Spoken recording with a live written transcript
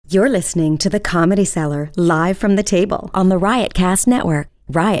You're listening to The Comedy Cellar live from the table on the Riotcast Network,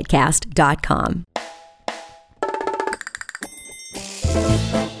 riotcast.com.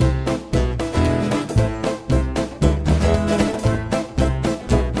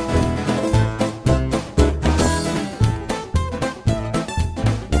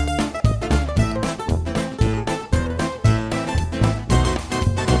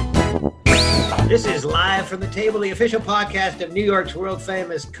 This is Live from the Table, the official podcast of New York's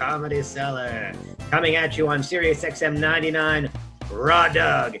world-famous Comedy Cellar. Coming at you on Sirius XM 99, Raw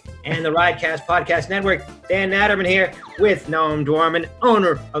Dog, and the Riotcast Podcast Network. Dan Natterman here with Noam Dwarman,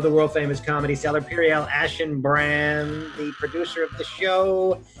 owner of the world-famous Comedy Cellar. Periel Ashenbrand, the producer of the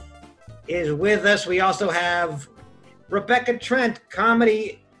show, is with us. We also have Rebecca Trent,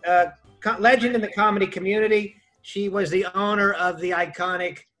 comedy legend in the comedy community. She was the owner of the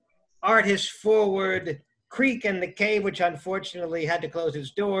iconic Artist Forward Creek and the Cave, which unfortunately had to close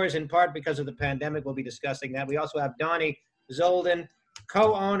its doors in part because of the pandemic. We'll be discussing that. We also have Dani Zoldan,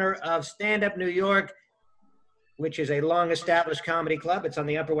 co-owner of Stand Up New York, which is a long-established comedy club. It's on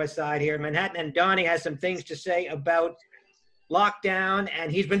the Upper West Side here in Manhattan. And Dani has some things to say about lockdown,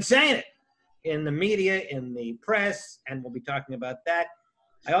 and he's been saying it in the media, in the press, and we'll be talking about that.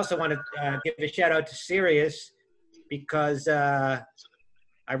 I also want to give a shout-out to Sirius because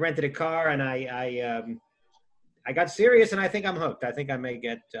I rented a car and I got Sirius, and I think I'm hooked. I think I may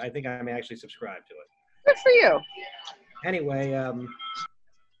actually subscribe to it. Good for you. Anyway,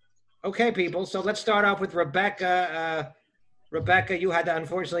 okay, people. So let's start off with Rebecca. Rebecca, you had to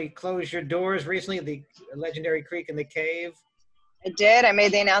unfortunately close your doors recently at the legendary Creek and the Cave. I did. I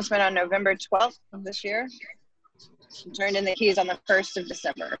made the announcement on November 12th of this year. I turned in the keys on the 1st of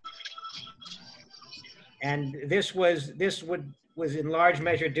December. And this was in large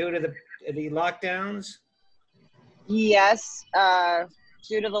measure due to the lockdowns? Yes,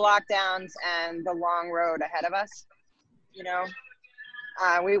 due to the lockdowns and the long road ahead of us. You know,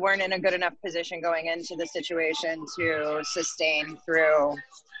 we weren't in a good enough position going into the situation to sustain through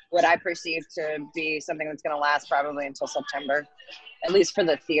what I perceive to be something that's going to last probably until September, at least for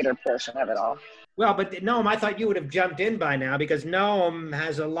the theater portion of it all. Well, but Noam, I thought you would have jumped in by now because Noam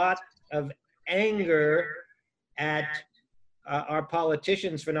has a lot of anger at our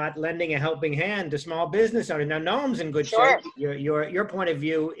politicians for not lending a helping hand to small business owners. Now, Noam's in good shape. Your point of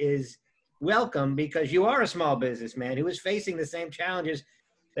view is welcome because you are a small businessman who is facing the same challenges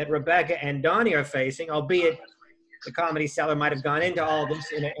that Rebecca and Dani are facing, albeit the Comedy Cellar might have gone into all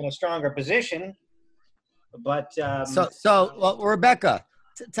this in a stronger position. But well, Rebecca,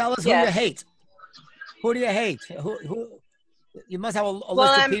 tell us who you hate. Who do you hate? Who you must have a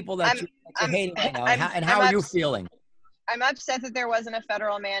list of people that you're hating right now. And how are you feeling? I'm upset that there wasn't a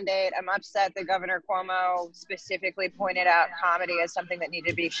federal mandate. I'm upset that Governor Cuomo specifically pointed out comedy as something that needed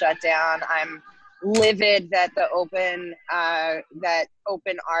to be shut down. I'm livid that the open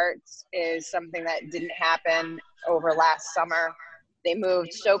arts is something that didn't happen over last summer. They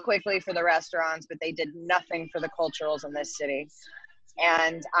moved so quickly for the restaurants, but they did nothing for the culturals in this city.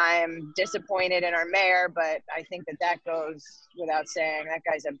 And I'm disappointed in our mayor, but I think that goes without saying. That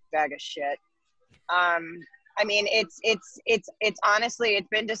guy's a bag of shit. I mean, it's honestly, it's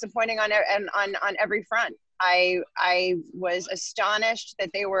been disappointing on every front. I was astonished that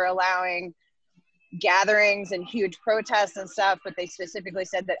they were allowing gatherings and huge protests and stuff, but they specifically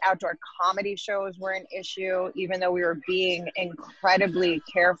said that outdoor comedy shows were an issue, even though we were being incredibly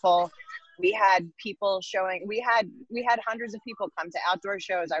careful. We had people showing, we had hundreds of people come to outdoor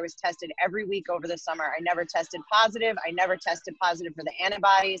shows. I was tested every week over the summer. I never tested positive. I never tested positive for the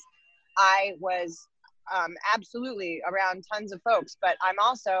antibodies. I was absolutely around tons of folks, but I'm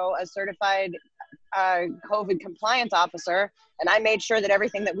also a certified COVID compliance officer, and I made sure that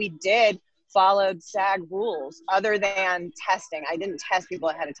everything that we did followed SAG rules other than testing. I didn't test people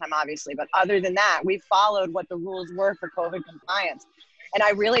ahead of time, obviously, but other than that, we followed what the rules were for COVID compliance. And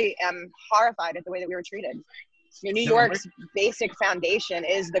I really am horrified at the way that we were treated. New York's basic foundation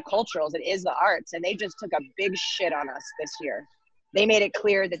is the culturals, it is the arts, and they just took a big shit on us this year. They made it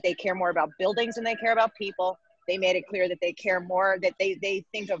clear that they care more about buildings than they care about people. They made it clear that they care more, that they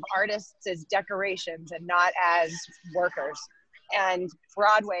think of artists as decorations and not as workers. And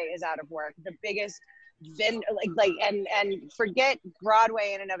Broadway is out of work. The biggest and forget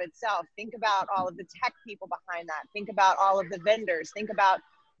Broadway in and of itself. Think about all of the tech people behind that. Think about all of the vendors. Think about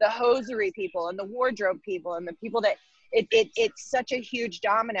the hosiery people and the wardrobe people and the people that it's such a huge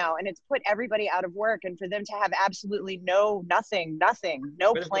domino, and it's put everybody out of work. And for them to have absolutely no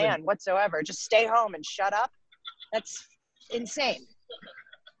plan whatsoever, just stay home and shut up. That's insane.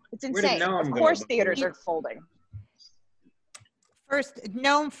 It's insane. Of course theaters are folding. First,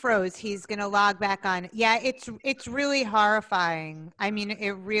 Gnome froze. He's going to log back on. Yeah, it's really horrifying. I mean,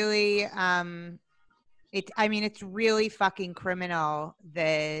 it really, it's really fucking criminal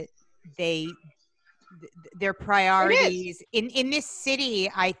that their priorities in this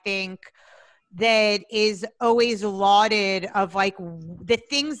city, I think, that is always lauded of like the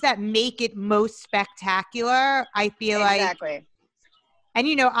things that make it most spectacular. I feel like,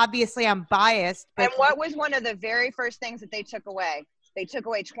 and obviously I'm biased. But and what was one of the very first things that they took away? They took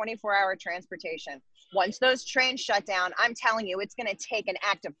away 24-hour transportation. Once those trains shut down, I'm telling you, it's going to take an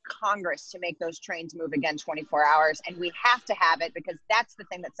act of Congress to make those trains move again 24 hours. And we have to have it because that's the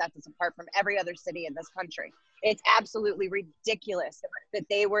thing that sets us apart from every other city in this country. It's absolutely ridiculous that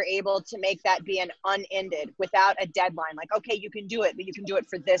they were able to make that be an unended without a deadline. Like, okay, you can do it, but you can do it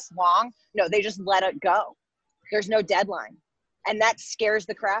for this long. No, they just let it go. There's no deadline. And that scares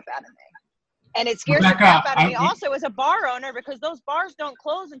the crap out of me. And it scares the crap out of me also as a bar owner because those bars don't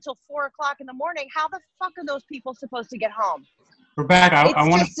close until 4 o'clock in the morning. How the fuck are those people supposed to get home? Rebecca,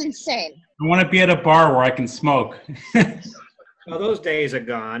 it's just insane. I want to be at a bar where I can smoke. Well, those days are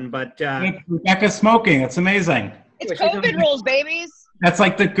gone, but... Rebecca's smoking. It's amazing. It's COVID rules, babies. That's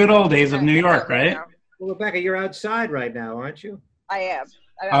like the good old days of New York, right? Well, Rebecca, you're outside right now, aren't you? I am.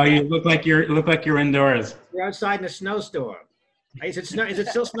 Oh, you look like you're indoors. You're outside in a snowstorm. Is it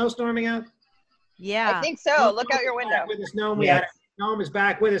still snowstorming out? Yeah. I think so. Look out your window. With us, Gnome. Gnome is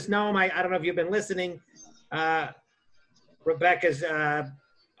back with us. Gnome, I don't know if you've been listening. Rebecca's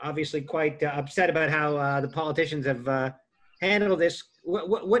obviously quite upset about how the politicians have handled this.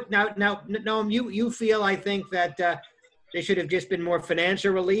 What now, Gnome, you feel, I think, that there should have just been more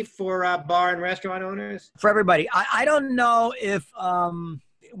financial relief for bar and restaurant owners? For everybody. I don't know if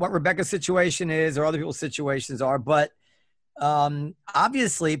what Rebecca's situation is or other people's situations are, but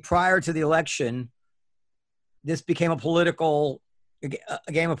obviously, prior to the election, this became a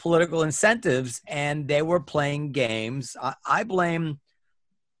game of political incentives, and they were playing games. I blame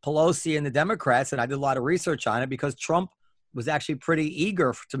Pelosi and the Democrats, and I did a lot of research on it because Trump was actually pretty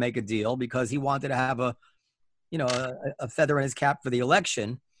eager to make a deal because he wanted to have a feather in his cap for the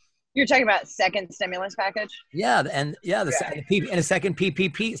election. You're talking about second stimulus package? Yeah, and a second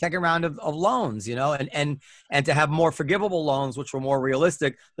PPP, second round of loans, and to have more forgivable loans, which were more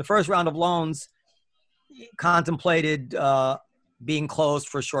realistic. The first round of loans contemplated being closed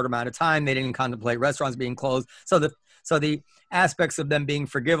for a short amount of time. They didn't contemplate restaurants being closed. So the aspects of them being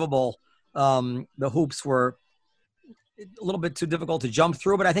forgivable, the hoops were a little bit too difficult to jump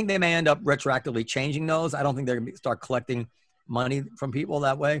through, but I think they may end up retroactively changing those. I don't think they're going to start collecting money from people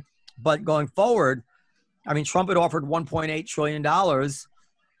that way. But going forward, I mean, Trump had offered $1.8 trillion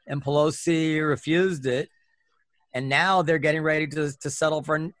and Pelosi refused it. And now they're getting ready to settle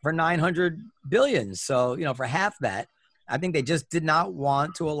for $900 billion. So, for half that, I think they just did not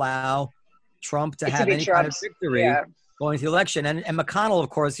want to allow Trump to have any kind of victory going to the election. And McConnell, of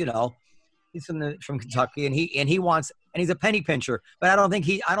course, he's from Kentucky and he's a penny pincher, but I don't think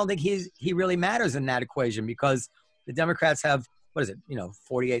he really matters in that equation because the Democrats have,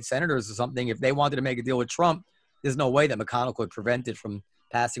 48 senators or something. If they wanted to make a deal with Trump, there's no way that McConnell could prevent it from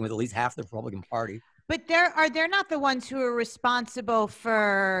passing with at least half the Republican Party. But they're not the ones who are responsible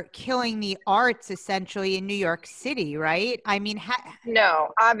for killing the arts essentially in New York City, right? I mean,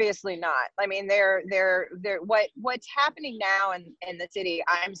 no, obviously not. I mean, they're what's happening now in the city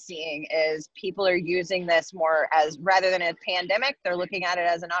I'm seeing is people are using this more as rather than a pandemic, they're looking at it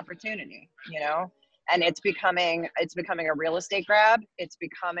as an opportunity, and it's becoming a real estate grab. It's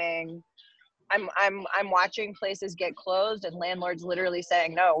becoming I'm watching places get closed and landlords literally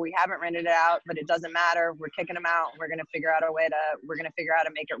saying, no, we haven't rented it out, but it doesn't matter. We're kicking them out. We're going to figure out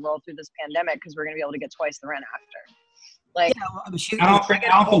to make it roll through this pandemic because we're going to be able to get twice the rent after. Like, I don't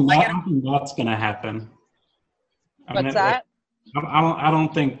think that's going to happen. What's that? I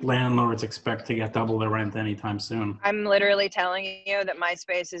don't think landlords expect to get double the rent anytime soon. I'm literally telling you that my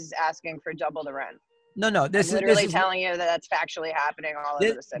space is asking for double the rent. No. This is telling you that that's factually happening all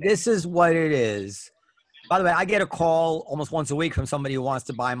over the city. This is what it is. By the way, I get a call almost once a week from somebody who wants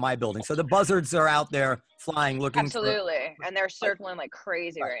to buy my building. So the buzzards are out there flying, looking. Absolutely. And they're circling like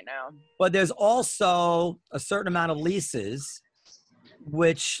crazy right now. But there's also a certain amount of leases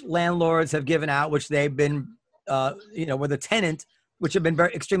which landlords have given out, which they've been, with a tenant, which have been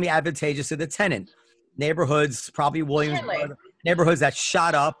extremely advantageous to the tenant. Neighborhoods, probably Williamsburg, neighborhoods that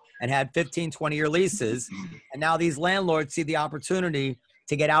shot up and had 15, 20-year leases. And now these landlords see the opportunity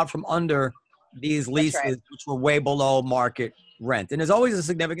to get out from under these leases, which were way below market rent. And there's always a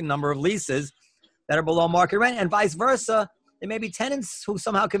significant number of leases that are below market rent, and vice versa. There may be tenants who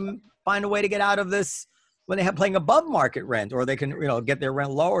somehow can find a way to get out of this when they have playing above market rent, or they can, get their rent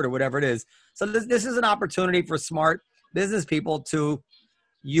lowered or whatever it is. So this is an opportunity for smart business people to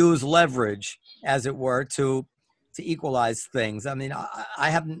use leverage, as it were, to equalize things. I mean,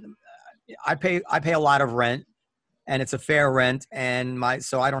 I pay a lot of rent, and it's a fair rent, and I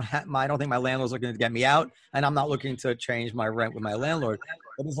don't think my landlord's looking to get me out, and I'm not looking to change my rent with my landlord.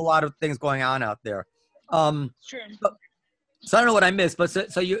 But there's a lot of things going on out there. True. So I don't know what I missed, but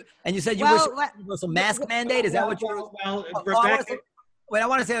so you said you wish there was a mask mandate. Is that what you? I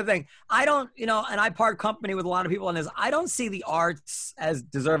want to say the thing. I don't, and I part company with a lot of people on this. I don't see the arts as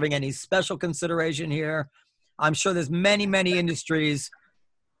deserving any special consideration here. I'm sure there's many, many industries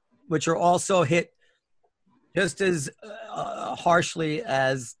which are also hit just as harshly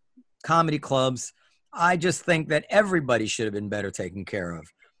as comedy clubs. I just think that everybody should have been better taken care of.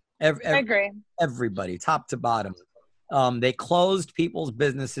 I agree. Everybody, top to bottom. They closed people's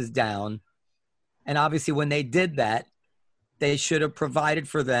businesses down. And obviously when they did that, they should have provided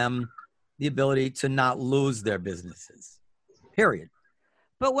for them the ability to not lose their businesses, period.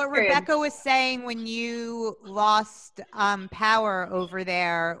 But what Rebecca was saying when you lost power over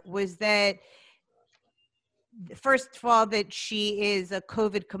there was that, first of all, that she is a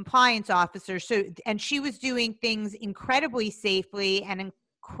COVID compliance officer. And she was doing things incredibly safely and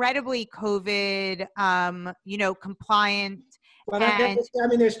incredibly COVID, compliant. Well,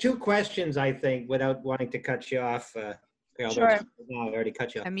 there's two questions, I think, without wanting to cut you off. Sure. No, I already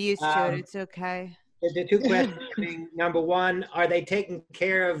cut you off. I'm used to it. It's okay. The two questions being, number one, are they taking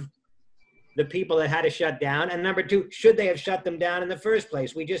care of the people that had to shut down? And number two, should they have shut them down in the first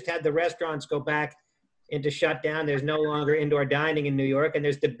place? We just had the restaurants go back into shutdown. There's no longer indoor dining in New York. And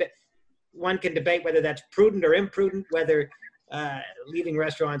one can debate whether that's prudent or imprudent, whether leaving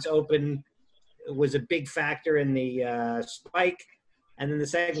restaurants open was a big factor in the spike. And then the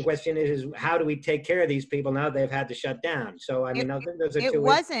second question is how do we take care of these people now they've had to shut down? So, I think those are two. It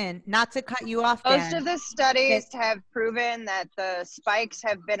wasn't, not to cut you off, Most of the studies have proven that the spikes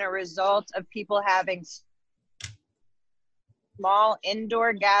have been a result of people having small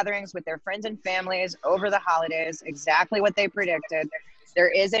indoor gatherings with their friends and families over the holidays, exactly what they predicted. There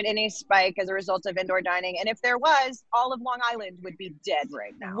isn't any spike as a result of indoor dining. And if there was, all of Long Island would be dead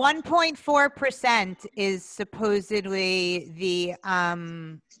right now. 1.4% is supposedly the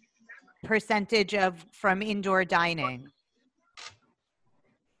percentage from indoor dining.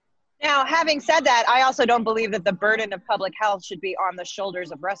 Now, having said that, I also don't believe that the burden of public health should be on the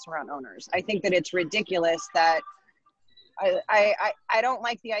shoulders of restaurant owners. I think that it's ridiculous that I don't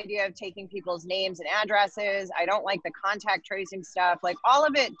like the idea of taking people's names and addresses. I don't like the contact tracing stuff. Like, all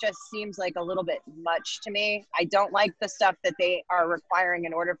of it just seems like a little bit much to me. I don't like the stuff that they are requiring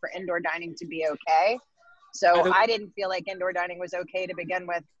in order for indoor dining to be okay. So I didn't feel like indoor dining was okay to begin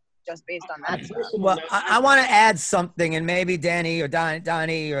with, just based on that stuff. Well, I want to add something, and maybe Danny or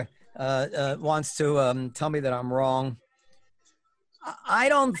Donnie wants to tell me that I'm wrong. I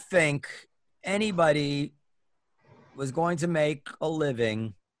don't think anybody was going to make a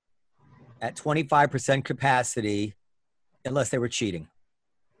living at 25% capacity unless they were cheating.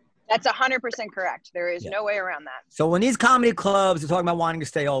 That's 100% correct. There is no way around that. So when these comedy clubs are talking about wanting to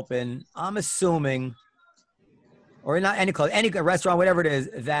stay open, I'm assuming, or not any club, any restaurant, whatever it is,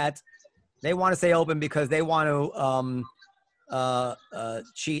 that they want to stay open because they want to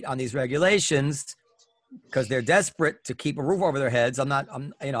cheat on these regulations because they're desperate to keep a roof over their heads. It's a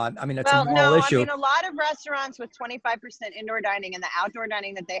moral issue. I mean, a lot of restaurants with 25% indoor dining and the outdoor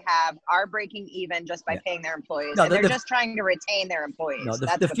dining that they have are breaking even just by paying their employees. No, they're just trying to retain their employees. No,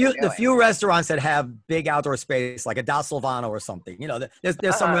 the few restaurants that have big outdoor space, like a Da Silvano or something,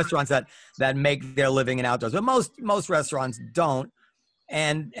 there's some restaurants that make their living in outdoors, but most restaurants don't.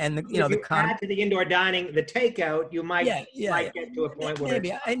 And add to the indoor dining, the takeout, you might get to a point where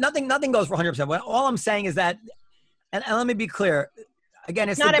maybe nothing goes for 100%. Well, all I'm saying is that, and let me be clear, again,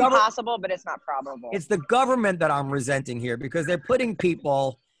 it's not impossible, but it's not probable. It's the government that I'm resenting here because they're putting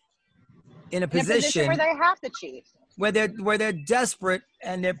people in a position where they have to cheat, where they're desperate,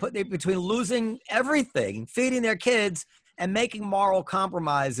 and they're between losing everything, feeding their kids, and making moral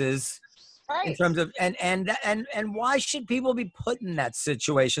compromises. Right. In terms of and why should people be put in that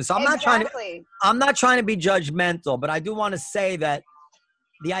situation? So I'm not trying to be judgmental, but I do want to say that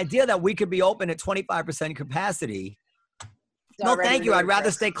the idea that we could be open at 25% capacity. No, thank you. I'd rather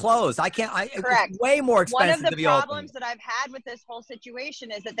stay closed. I can't. Correct. It's way more expensive to be open. One of the problems that I've had with this whole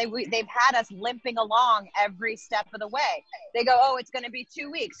situation is that they've had us limping along every step of the way. They go, oh, it's going to be 2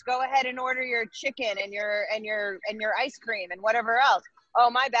 weeks. Go ahead and order your chicken and your ice cream and whatever else. oh,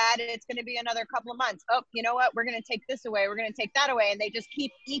 my bad, it's going to be another couple of months. Oh, you know what? We're going to take this away. We're going to take that away. And they just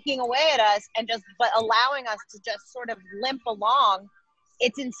keep eking away at us and but allowing us to just sort of limp along.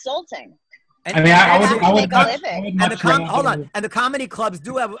 It's insulting. And, I mean, I would hold on. And the comedy clubs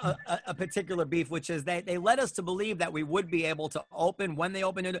do have a particular beef, which is they led us to believe that we would be able to open when they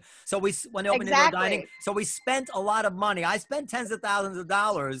open it. So when they opened indoor dining, so we spent a lot of money. I spent tens of thousands of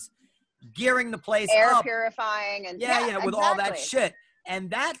dollars gearing the place air up, purifying and with all that shit.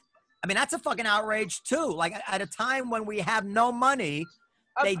 And that's a fucking outrage too. Like at a time when we have no money.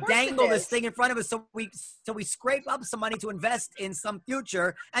 They dangle this thing in front of us, so we scrape up some money to invest in some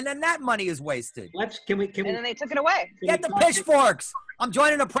future, and then that money is wasted. Can we? And then they took it away. Get the pitchforks. I'm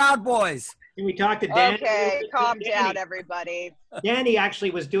joining the Proud Boys. Can we talk to Dani? Okay, calm down, everybody. Dani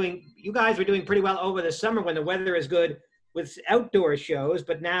actually you guys were doing pretty well over the summer when the weather is good with outdoor shows,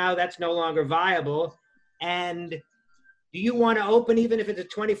 but now that's no longer viable. And do you want to open even if it's a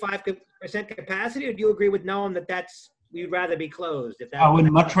 25% capacity, or do you agree with Noam that we'd rather be closed? I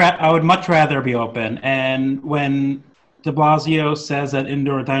would much rather be open. And when de Blasio says that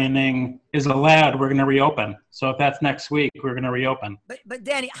indoor dining is allowed, we're going to reopen. So if that's next week, we're going to reopen. But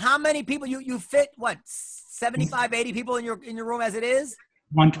Dani, how many people you fit? What, 75, 80 people in your room as it is?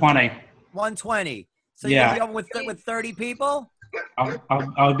 120. 120. So yeah. You'll be open with 30 people?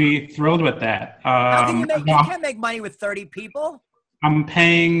 I'll be thrilled with that. How can you can't make money with 30 people? I'm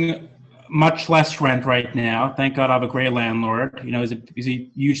paying much less rent right now. Thank God I have a great landlord. You know, he's a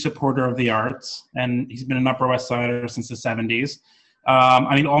huge supporter of the arts, and he's been an Upper West Sider since the 70s.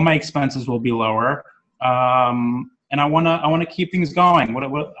 All my expenses will be lower, and I wanna keep things going.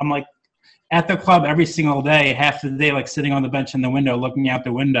 I'm like at the club every single day, half the day, like sitting on the bench in the window, looking out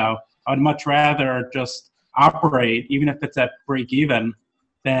the window. I'd much rather just operate, even if it's at break even,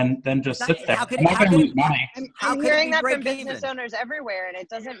 than just sit there. I'm not going to lose money. I'm hearing that from business owners everywhere, and it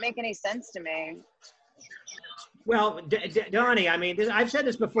doesn't make any sense to me. Well, Dani, I've said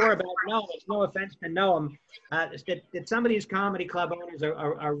this before about Noam. It's no offense to Noam, that some of these comedy club owners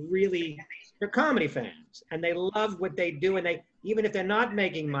are really, they're comedy fans, and they love what they do, and they, even if they're not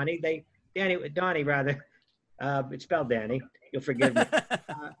making money, Donnie rather, it's spelled Dani, you'll forgive me.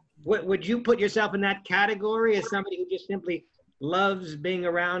 Would you put yourself in that category as somebody who just simply loves being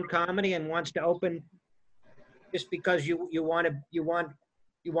around comedy and wants to open just because you want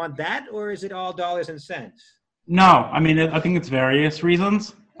that, or is it all dollars and cents? No, I think it's various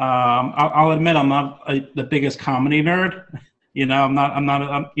reasons. I'll admit I'm not the biggest comedy nerd. You know, I'm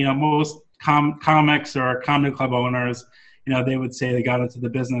not. Most comics or comedy club owners, they would say they got into the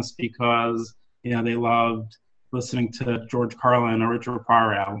business because they loved listening to George Carlin or Richard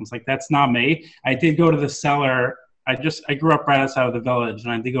Pryor albums. Like, that's not me. I did go to the Cellar. I grew up right outside of the Village,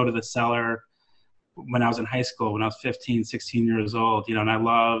 and I did go to the Cellar when I was in high school, when I was 15, 16 years old, and I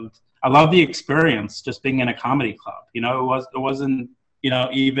loved the experience just being in a comedy club. It wasn't,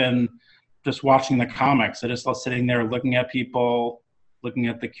 even just watching the comics. I just loved sitting there looking at people, looking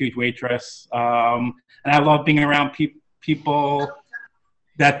at the cute waitress. And I love being around people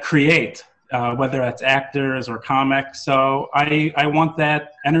that create, whether that's actors or comics. So I want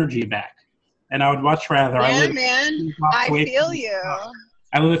that energy back. And I would much rather. I feel you.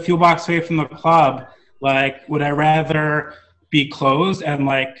 I live a few blocks away from the club. Like, would I rather be closed and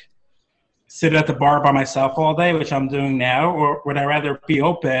sit at the bar by myself all day, which I'm doing now, or would I rather be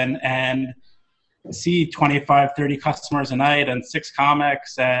open and see 25, 30 customers a night and 6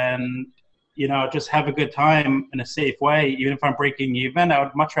 comics and, just have a good time in a safe way, even if I'm breaking even? I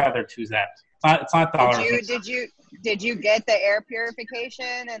would much rather choose that. It's not dollars. Did you get the air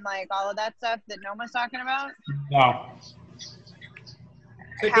purification and all of that stuff that Noma's talking about? No.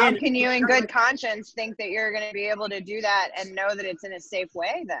 How can you in good conscience think that you're going to be able to do that and know that it's in a safe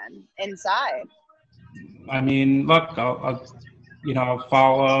way then inside? Look, I'll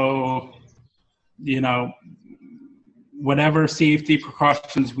follow, whatever safety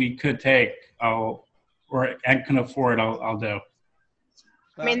precautions we could take, and can afford, I'll do.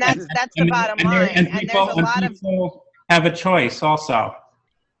 That's the bottom line. And people have a choice also.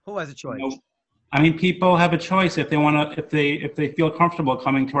 Who has a choice? People have a choice if they want to, if they feel comfortable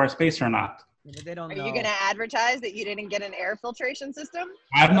coming to our space or not. They don't know. Are you going to advertise that you didn't get an air filtration system?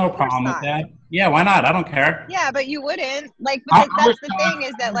 I have no problem with that. Yeah, why not? I don't care. Yeah, but you wouldn't. Because that's the thing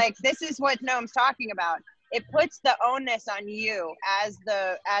is that this is what Noam's talking about. It puts the onus on you as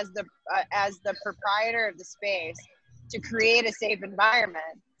the proprietor of the space to create a safe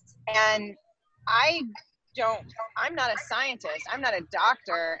environment. And I I'm not a scientist, I'm not a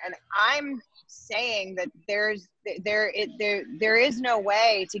doctor, and I'm saying that there is no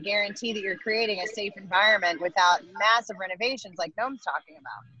way to guarantee that you're creating a safe environment without massive renovations like Noam's talking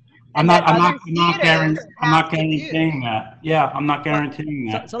about. I'm not guaranteeing that. Yeah, I'm not guaranteeing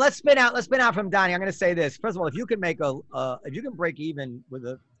that. So let's spin out from Dani. I'm going to say this. First of all, if you can make if you can break even with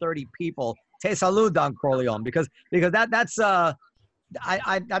 30 people, te salud, Don Corleone, because that's that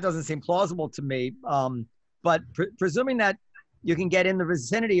doesn't seem plausible to me. But presuming that you can get in the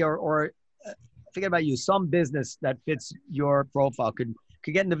vicinity or forget about you, some business that fits your profile could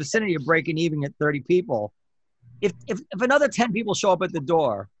get in the vicinity of breaking even at 30 people. If another 10 people show up at the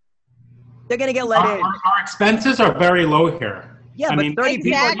door, they're going to get let in. Our expenses are very low here. Yeah, but 30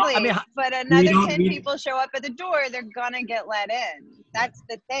 exactly. people. But another 10 people show up at the door, they're going to get let in. That's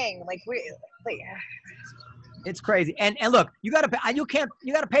the thing. It's crazy. And look, you got to pay.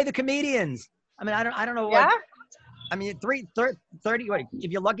 You got to pay the comedians. I mean, I don't know what. Yeah. I mean, 30. What,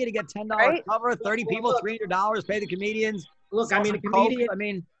 if you're lucky to get $10 cover, 30 people, $300, pay the comedians. Look, I mean,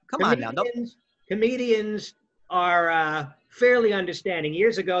 come on now. Comedians are fairly understanding.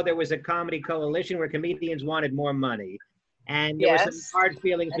 Years ago, there was a comedy coalition where comedians wanted more money, and there were some hard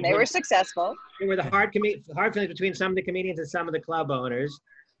feelings. And they were successful. There were the hard feelings between some of the comedians and some of the club owners.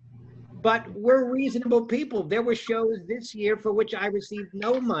 But we're reasonable people. There were shows this year for which I received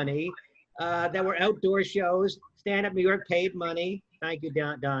no money. That were outdoor shows. Stand Up New York paid money. Thank you,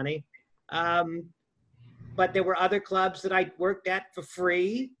 Donnie. But there were other clubs that I worked at for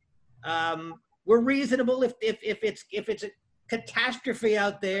free. We're reasonable. If it's a catastrophe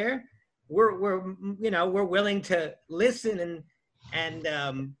out there, we're willing to listen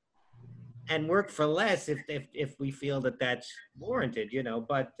and work for less if we feel that that's warranted.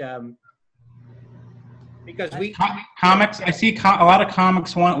 But. Because comics, I see a lot of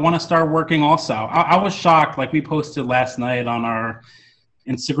comics want to start working also. I was shocked. Like we posted last night on our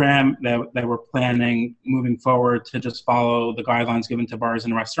Instagram that we're planning moving forward to just follow the guidelines given to bars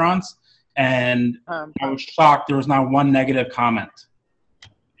and restaurants. And I was shocked there was not one negative comment.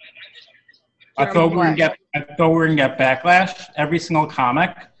 I thought we were gonna get backlash. Every single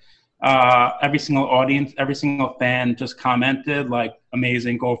comic, every single audience, every single fan just commented like,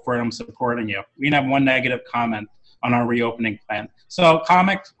 amazing, go for it, I'm supporting you. We didn't have one negative comment on our reopening plan. So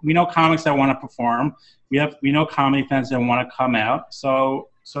we know comics that want to perform. We know comedy fans that want to come out. So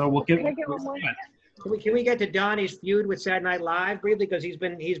we'll give. Can we get to Donnie's feud with Saturday Night Live briefly, because he's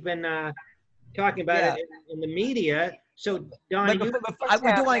been talking about it in the media. So Donnie, we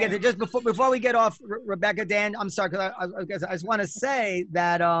do want to get to just before we get off Rebecca, Dan. I'm sorry, because I just want to say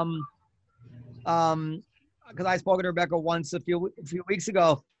that because I spoke to Rebecca once a few weeks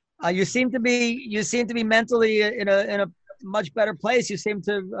ago. You seem to be mentally in a much better place. You seem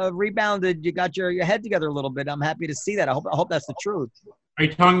to have rebounded. You got your head together a little bit. I'm happy to see that. I hope that's the truth. Are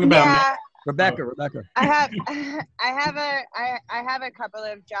you talking about me? Rebecca? I have a couple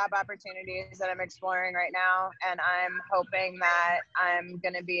of job opportunities that I'm exploring right now, and I'm hoping that I'm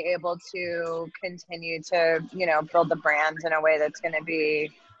going to be able to continue to, build the brand in a way that's going to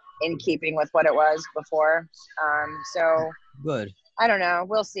be in keeping with what it was before. So good. I don't know.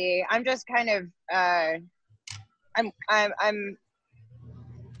 We'll see. I'm just kind of, I'm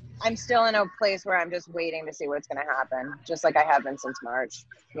still in a place where I'm just waiting to see what's going to happen, just like I have been since March.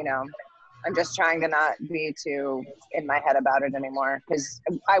 I'm just trying to not be too in my head about it anymore, because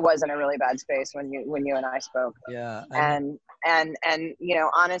I was in a really bad space when you and I spoke. Yeah. And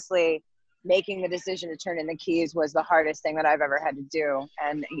honestly, making the decision to turn in the keys was the hardest thing that I've ever had to do.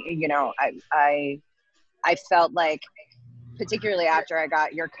 And, I felt like, particularly after I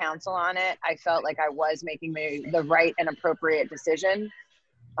got your counsel on it, I felt like I was making the right and appropriate decision.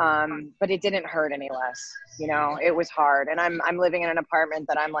 But it didn't hurt any less. It was hard. And I'm living in an apartment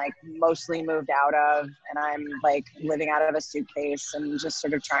that I'm like mostly moved out of, and I'm like living out of a suitcase and just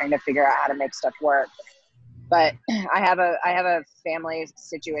sort of trying to figure out how to make stuff work. But I have a family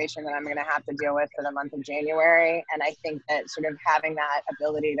situation that I'm going to have to deal with for the month of January. And I think that sort of having that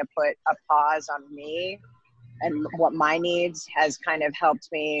ability to put a pause on me and what my needs has kind of helped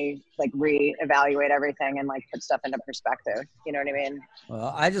me like reevaluate everything and like put stuff into perspective. You know what I mean?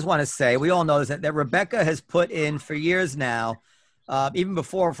 Well, I just want to say, we all know that Rebecca has put in for years now, even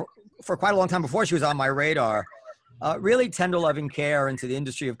before, for quite a long time before she was on my radar, really tender loving care into the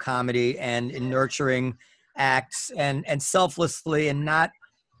industry of comedy and in nurturing acts and selflessly, and not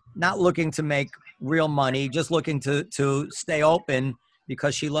looking to make real money, just looking to stay open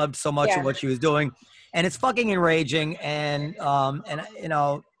because she loved so much of what she was doing. And it's fucking enraging, and can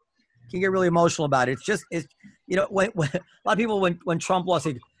get really emotional about it. It's when a lot of people, when Trump lost,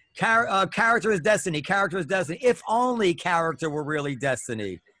 Character is destiny. Character is destiny. If only character were really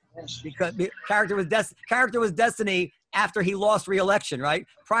destiny, because character was destiny after he lost re-election, right?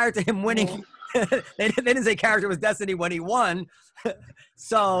 Prior to him winning, they didn't say character was destiny when he won.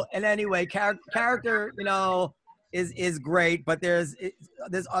 So, and anyway, character, is great, but there's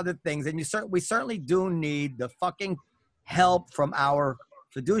other things, and we certainly do need the fucking help from our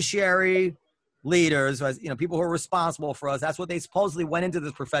fiduciary leaders, as people who are responsible for us. That's what they supposedly went into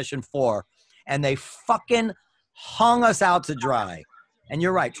this profession for, and they fucking hung us out to dry. And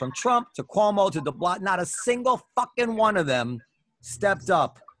you're right, from Trump to Cuomo to de Blasio, not a single fucking one of them stepped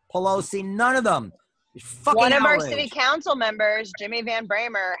up. Pelosi, none of them. One of our city council members, Jimmy Van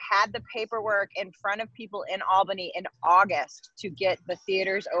Bramer, had the paperwork in front of people in Albany in August to get the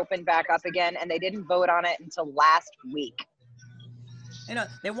theaters open back up again, and they didn't vote on it until last week.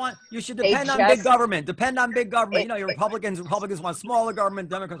 You should depend on big government. Depend on big government. Your Republicans want smaller government.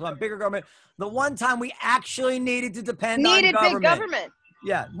 Democrats want bigger government. The one time we actually needed to depend on government. Big government.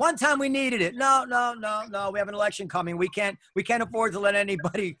 Yeah, one time we needed it. No. We have an election coming. We can't afford to let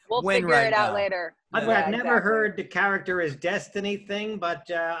anybody win right now. We'll figure it out later. I've never heard the character is destiny thing, but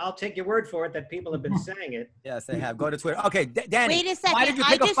I'll take your word for it that people have been saying it. Yes, they have. Go to Twitter. Okay, Dani. Wait a second. Why did you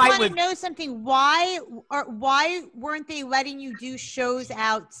pick I a just fight want with? to know something. Why weren't they letting you do shows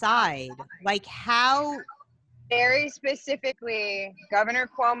outside? Like how? Very specifically, Governor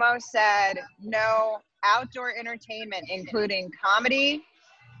Cuomo said no outdoor entertainment, including comedy,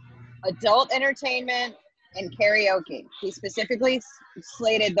 adult entertainment, and karaoke. He specifically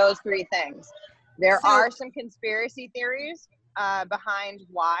slated those three things. There are some conspiracy theories behind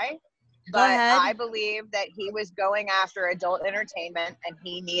why, but I believe that he was going after adult entertainment, and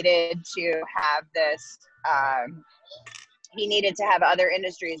he needed to have this. He needed to have other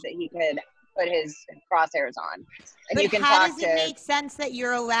industries that he could put his crosshairs on. And but you can how talk does it make sense that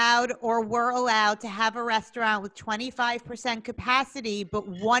you're allowed or were allowed to have a restaurant with 25% capacity, but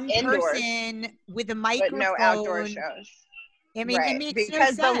one person with a microphone? But no outdoor shows. I mean, it makes because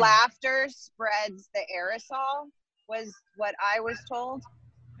no sense. the laughter spreads the aerosol, was what I was told.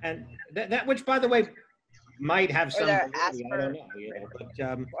 And that which, by the way, might have some. I don't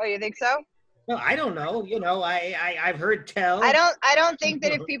know. Oh, you think so? Well, I don't know. I've heard tell. I don't think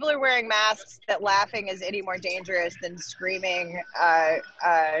that if people are wearing masks, that laughing is any more dangerous than screaming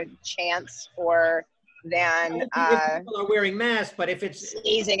chants or than if people are wearing masks. But if it's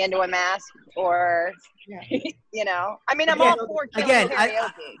sneezing into a mask or I mean, I'm all for killing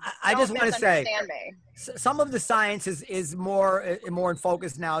karaoke. I just want to say some of the science is more in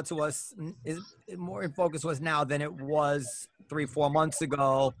focus now to us. Is more in focus to us now than it was 3-4 months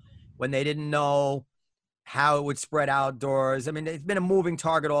ago, when they didn't know how it would spread outdoors. I mean, it's been a moving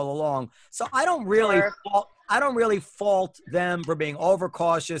target all along. So I don't really fault them for being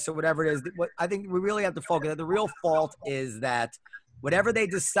overcautious or whatever it is. I think we really have to focus. The real fault is that whatever they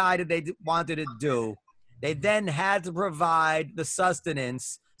decided they wanted to do, they then had to provide the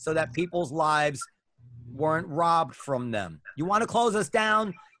sustenance so that people's lives weren't robbed from them. You want to close us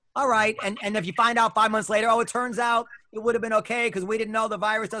down? All right. And if you find out 5 months later, it turns out it would have been okay because we didn't know the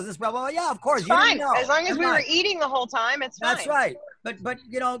virus doesn't spread. Well, yeah, of course. It's fine. As long as we were eating the whole time, it's fine. That's right. But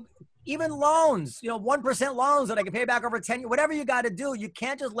even loans, 1% loans that I can pay back over 10 years, whatever you got to do, you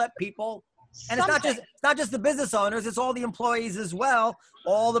can't just let people. And it's not just the business owners, it's all the employees as well,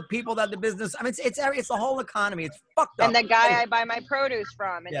 all the people that the business. I mean, it's the whole economy. It's fucked up. And the guy I buy my produce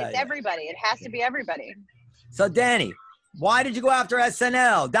from, and it's everybody. It has to be everybody. So, Dani, why did you go after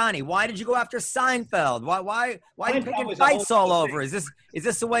SNL? Dani, why did you go after Seinfeld? Why are you picking fights all over? Is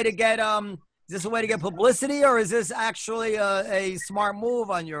this a way to get publicity, or is this actually a smart move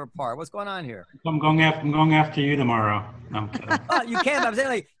on your part? What's going on here? I'm going after you tomorrow. No, I'm kidding. You can't. I'm saying,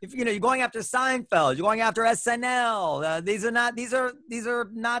 like, if you're going after Seinfeld, you're going after SNL. These are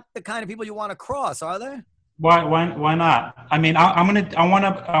not the kind of people you want to cross, are they? Why not? I mean, I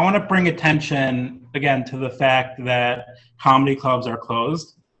want to bring attention again to the fact that comedy clubs are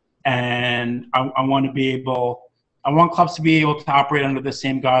closed, and I want clubs to be able to operate under the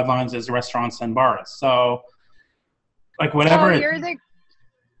same guidelines as restaurants and bars. So, like, whatever. Are you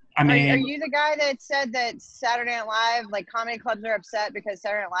the guy that said that Saturday Night Live, like, comedy clubs are upset because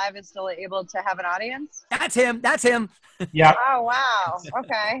Saturday Night Live is still able to have an audience? That's him. Yeah. Oh, wow.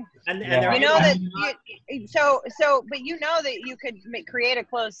 Okay. And you know that. But you know that you could create a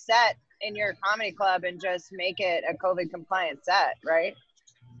closed set in your comedy club and just make it a COVID compliant set, right?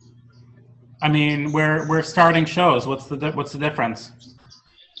 I mean, we're starting shows. What's the difference?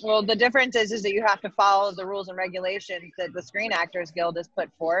 Well, the difference is that you have to follow the rules and regulations that the Screen Actors Guild has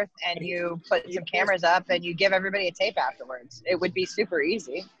put forth, and you put some cameras up and you give everybody a tape afterwards. It would be super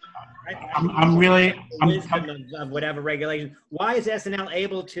easy. I'm really wisdom of whatever regulation. Why is SNL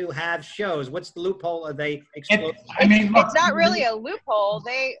able to have shows? What's the loophole? Are they exploding? It's not really a loophole.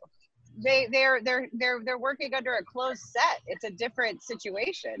 They're working under a closed set. It's a different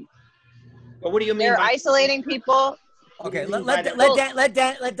situation. But what do you mean? They're isolating people. Okay, let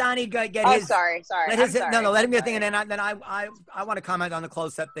Donnie get his. Sorry. Let him get a thing, and then I want to comment on the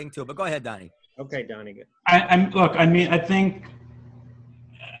closed set thing too. But go ahead, Donnie. Okay, Donnie. Good. I think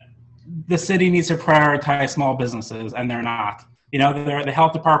the city needs to prioritize small businesses, and they're not. The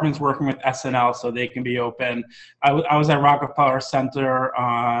health department's working with SNL so they can be open. I was at Rockefeller Center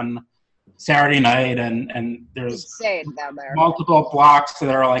on Saturday night, and there's insane down there. Multiple blocks that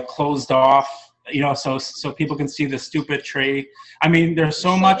are like closed off. So people can see the stupid tree. I mean, there's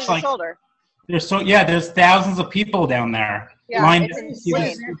so much like there's thousands of people down there lined up to see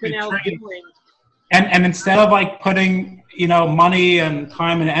the stupid tree. And instead of like putting money and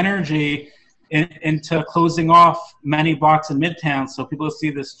time and energy into closing off many blocks in Midtown so people see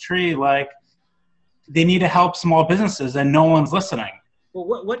this tree, like they need to help small businesses, and no one's listening.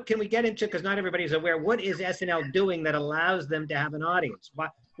 Well, what can we get into? Because not everybody's aware. What is SNL doing that allows them to have an audience?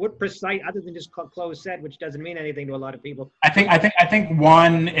 What precise, other than just closed set, which doesn't mean anything to a lot of people? I think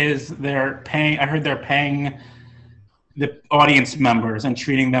one is they're paying. I heard they're paying the audience members and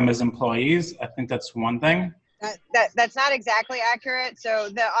treating them as employees. I think that's one thing. That's not exactly accurate. So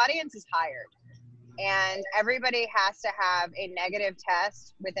the audience is hired, and everybody has to have a negative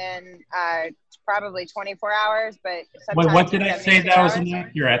test within probably 24 hours. But sometimes what did I say that was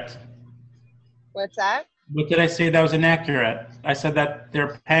inaccurate? What's that? What did I say that was inaccurate? I said that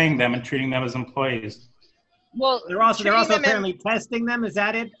they're paying them and treating them as employees. Well, they're also apparently testing them. Is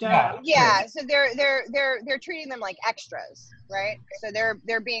that it? Yeah. So they're treating them like extras, right? So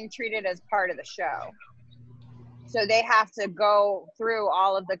they're being treated as part of the show. So they have to go through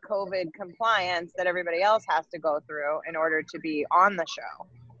all of the COVID compliance that everybody else has to go through in order to be on the show.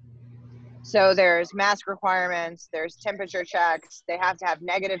 So there's mask requirements, there's temperature checks, they have to have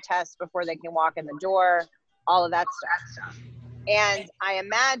negative tests before they can walk in the door, all of that stuff. And I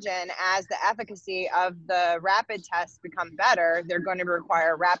imagine as the efficacy of the rapid tests become better, they're going to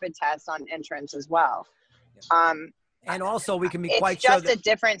require rapid tests on entrance as well. And also we can be quite sure sure it's just a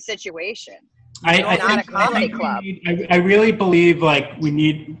different situation. I really believe like we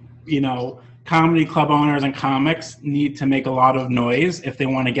need, comedy club owners and comics need to make a lot of noise if they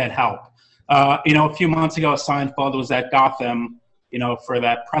want to get help. A few months ago, Seinfeld was at Gotham, for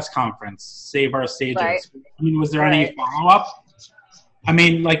that press conference, Save Our Stages. Right. I mean, was there any follow-up? I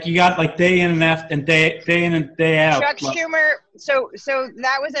mean, like you got like day in and day in and day out. Chuck Schumer. So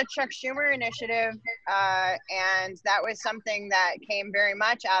that was a Chuck Schumer initiative, and that was something that came very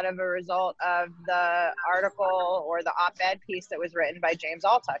much out of a result of the article or the op-ed piece that was written by James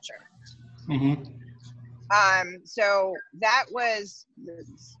Altucher. Mm-hmm. So that was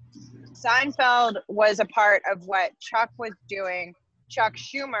Seinfeld was a part of what Chuck was doing. Chuck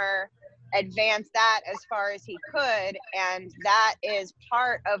Schumer advanced that as far as he could, and that is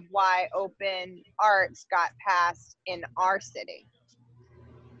part of why open arts got passed in our city,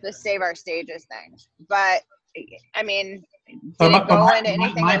 the Save Our Stages thing. But I mean, did it go into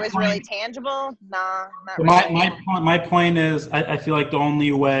anything that was really tangible? Nah, not really. My point is, I feel like the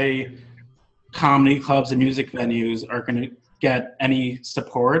only way comedy clubs and music venues are going to get any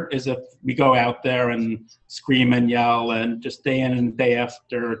support is if we go out there and scream and yell and just day in and day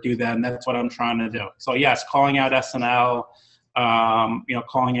after do that. And that's what I'm trying to do. So yes, calling out SNL,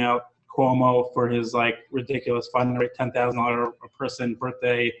 calling out Cuomo for his like ridiculous fundraiser, $10,000 a person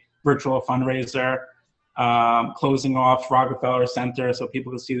birthday virtual fundraiser, closing off Rockefeller Center so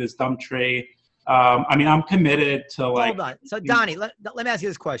people can see this dumb tree. I'm committed to like. Hold on. So Donnie, let me ask you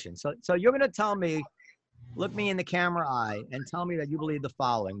this question. So you're going to tell me, look me in the camera eye and tell me that you believe the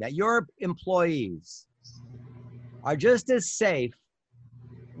following, that your employees are just as safe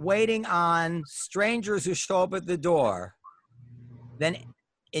waiting on strangers who show up at the door than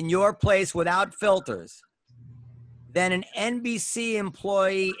in your place without filters than an NBC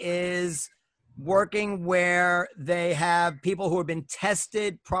employee is working where they have people who have been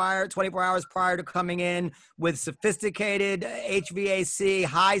tested 24 hours prior to coming in with sophisticated HVAC,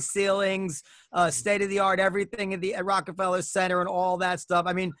 high ceilings, state-of-the-art everything at Rockefeller Center and all that stuff.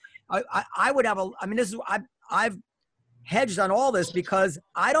 I mean, I would have I've hedged on all this because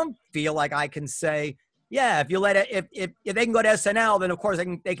I don't feel like I can say, yeah, if they can go to SNL, then of course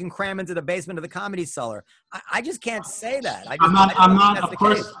they can cram into the basement of the Comedy Cellar. I just can't say that. Of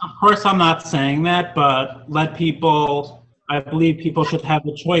course, I'm not saying that, but I believe people should have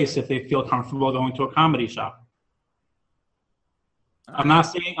the choice if they feel comfortable going to a comedy shop. I'm not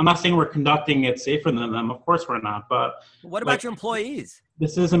saying we're conducting it safer than them. Of course we're not. But what about your employees?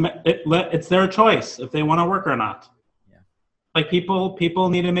 This is it's their choice if they want to work or not. Yeah. Like people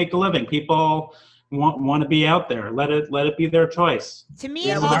need to make a living. People want to be out there. Let it be their choice. To me,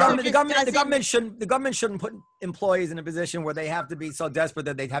 Yeah, it well, also the government shouldn't put employees in a position where they have to be so desperate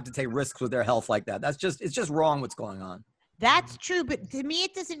that they have to take risks with their health like that. It's just wrong what's going on. That's true, but to me,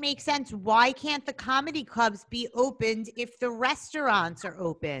 it doesn't make sense. Why can't the comedy clubs be opened if the restaurants are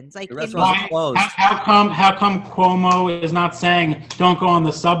opened? Like, the restaurants are closed. How come Cuomo is not saying don't go on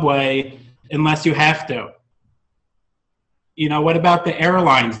the subway unless you have to? You know, what about the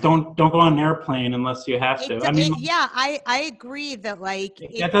airlines? Don't go on an airplane unless you have to. I agree that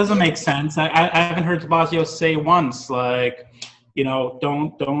that doesn't make sense. I haven't heard de Blasio say once don't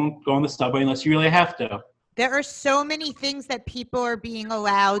go on the subway unless you really have to. There are so many things that people are being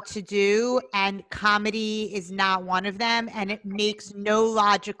allowed to do, and comedy is not one of them, and it makes no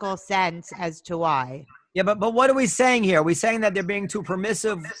logical sense as to why. Yeah, but what are we saying here? Are we saying that they're being too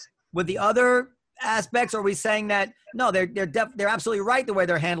permissive with the other aspects, or are we saying that no, they're absolutely right the way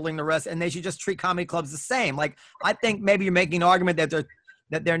they're handling the rest, and they should just treat comedy clubs the same? Like, I think maybe you're making an argument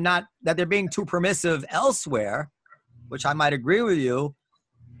that they're being too permissive elsewhere, which I might agree with you.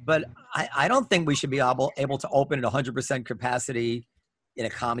 But I don't think we should be able to open at 100% capacity in a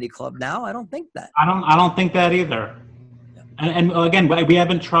comedy club now. I don't think that. I don't think that either. Yeah. And again, we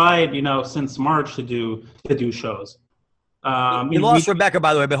haven't tried, since March to do shows. We lost Rebecca,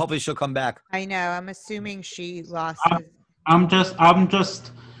 by the way, but hopefully she'll come back. I know. I'm assuming she lost.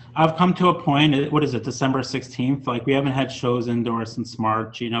 I've come to a point. What is it? December 16th. Like, we haven't had shows indoors since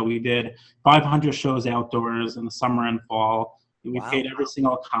March. We did 500 shows outdoors in the summer and fall. We paid every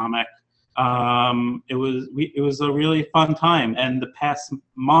single comic. It was a really fun time, and the past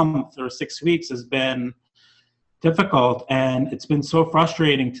month or 6 weeks has been difficult, and it's been so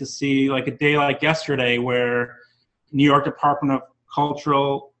frustrating to see like a day like yesterday where New York Department of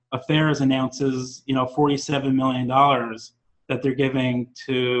Cultural Affairs announces $47 million that they're giving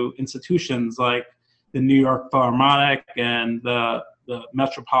to institutions like the New York Philharmonic and the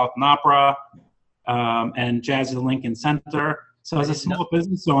Metropolitan Opera and Jazz at the Lincoln Center. So as a small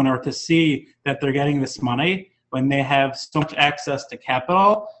business owner, to see that they're getting this money when they have so much access to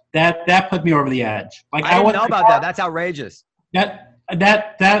capital, that put me over the edge. Like, I didn't know about that. That's outrageous. That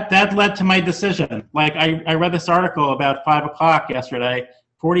led to my decision. Like, I read this article about 5:00 yesterday.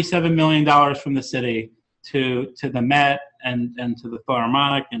 $47 million from the city to the Met and to the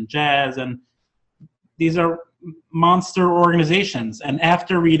Philharmonic and Jazz, and these are monster organizations. And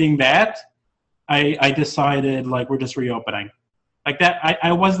after reading that, I decided, like, we're just reopening. Like that,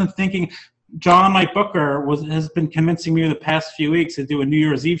 I wasn't thinking. John, my booker, has been convincing me the past few weeks to do a New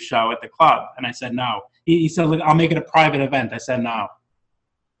Year's Eve show at the club, and I said no. He said, "Look, I'll make it a private event." I said no.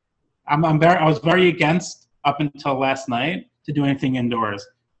 I was very against up until last night to do anything indoors.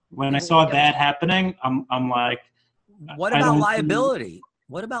 When I saw that happening, I'm like, what about liability?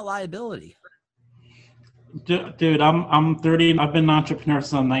 What about liability? Dude, I'm 30. I've been an entrepreneur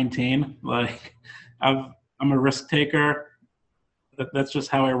since I'm 19. Like, I'm a risk taker. That's just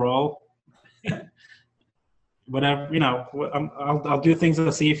how I roll. Whatever, I'll do things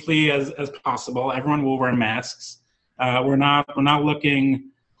as safely as possible. Everyone will wear masks. We're not looking.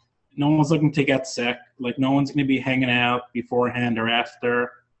 No one's looking to get sick. Like, no one's going to be hanging out beforehand or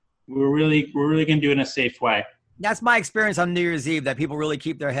after. We're really going to do it in a safe way. That's my experience on New Year's Eve, that people really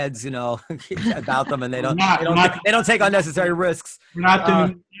keep their heads, about them, and they don't take unnecessary risks. We're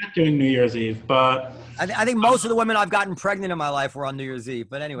not doing New Year's Eve, but I think most of the women I've gotten pregnant in my life were on New Year's Eve.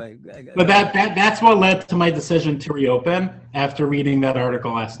 But anyway, but that's what led to my decision to reopen after reading that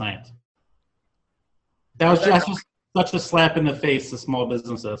article last night. That's just such a slap in the face to small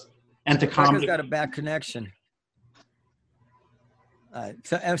businesses and to comedy. Rebecca's got a bad connection. All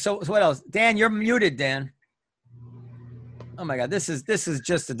right. So what else? Dan, you're muted, Dan. Oh my God, this is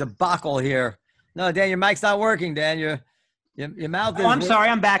just a debacle here. No, Dan, your mic's not working, Dan. Your mouth is. Oh, I'm sorry.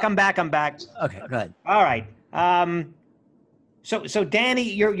 I'm back. Okay, go ahead. All right. So Danny,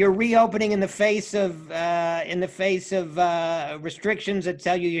 you're reopening in the face of restrictions that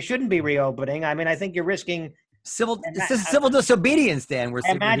tell you shouldn't be reopening. I mean, I think you're risking civil disobedience, Dan.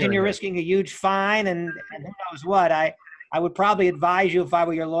 I imagine you're risking a huge fine and who knows what. I would probably advise you, if I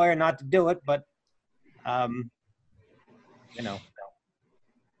were your lawyer, not to do it, but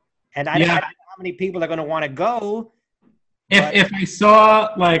and I don't know how many people are going to want to go. If I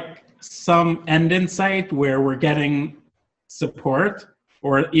saw like some end in sight where we're getting support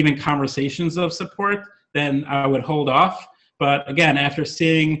or even conversations of support, then I would hold off. But again, after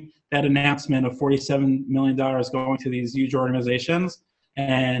seeing that announcement of $47 million going to these huge organizations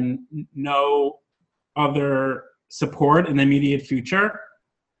and no other support in the immediate future,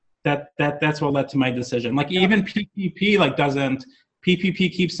 that's what led to my decision. Like even PPP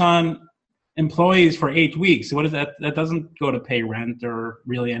PPP keeps on employees for 8 weeks. What is that? That doesn't go to pay rent or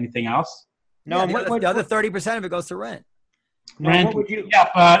really anything else. No, the other 30% of it goes to rent. Rent, but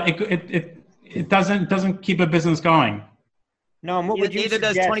it doesn't keep a business going. No, and what would you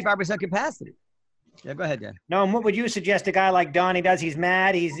suggest? Does 25% capacity. Yeah, go ahead, Dan. No, and what would you suggest a guy like Donnie does? He's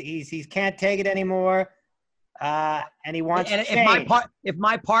mad. He can't take it anymore, and he wants to change. If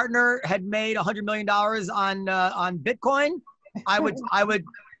my partner had made $100 million on Bitcoin, I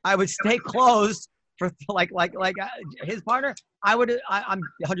would stay closed for like his partner. I'm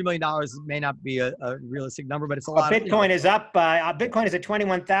 $100 million may not be a realistic number, but it's a lot. Bitcoin is up. Bitcoin is at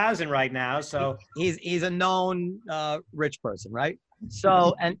 21,000 right now. So he's a known rich person, right?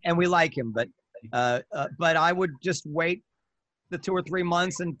 So and we like him, but I would just wait the 2 or 3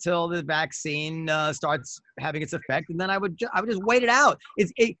 months until the vaccine starts having its effect, and then I would just wait it out.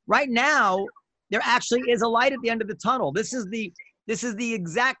 Right now there actually is a light at the end of the tunnel. This is the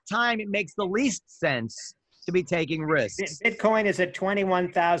exact time it makes the least sense to be taking risks. Bitcoin is at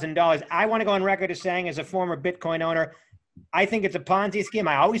 $21,000. I want to go on record as saying, as a former Bitcoin owner, I think it's a Ponzi scheme.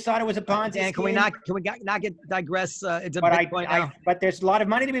 I always thought it was a Ponzi scheme. Can we not digress into Bitcoin now? But there's a lot of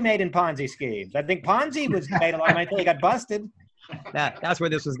money to be made in Ponzi schemes. I think Ponzi made a lot of money until he got busted. That's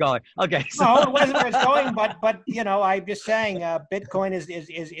where this was going. Okay. So. No, it wasn't where it's going, but I'm just saying Bitcoin is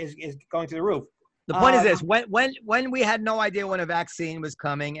going through the roof. The point is this: when we had no idea when a vaccine was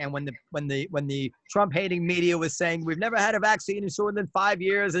coming, and when the Trump-hating media was saying we've never had a vaccine in shorter than 5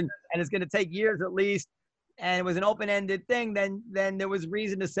 years, and it's going to take years at least, and it was an open-ended thing, then there was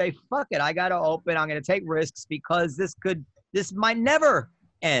reason to say, fuck it, I got to open. I'm going to take risks because this might never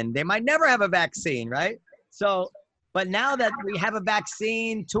end. They might never have a vaccine, right? So, but now that we have a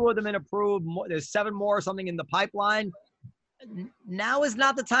vaccine, 2 of them been approved, there's 7 more or something in the pipeline. Now is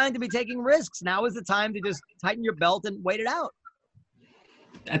not the time to be taking risks. Now is the time to just tighten your belt and wait it out.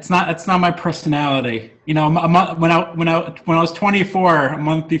 It's not my personality. When I was 24, a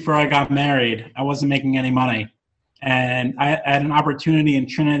month before I got married, I wasn't making any money, and I had an opportunity in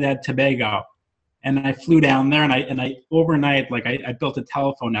Trinidad, Tobago, and I flew down there, and I overnight, I built a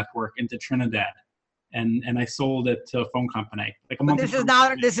telephone network into Trinidad, and I sold it to a phone company.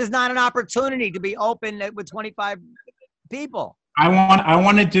 This is not an opportunity to be open with 25 people. I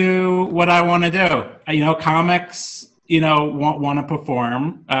want to do what I want to do. Comics, want to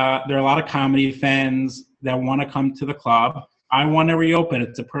perform. There are a lot of comedy fans that want to come to the club. I want to reopen.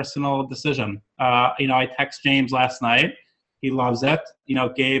 It's a personal decision. I text James last night. He loves it.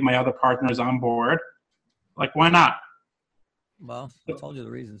 Gabe, my other partner, is on board. Why not? Well, I told you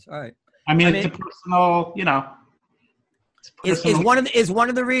the reasons. All right. It's a personal, Is one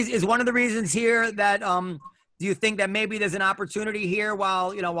of the reasons here that do you think that maybe there's an opportunity here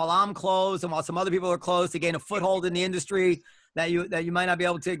while I'm closed and while some other people are closed to gain a foothold in the industry that you might not be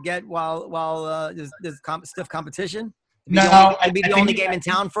able to get while there's stiff competition? Be the only game in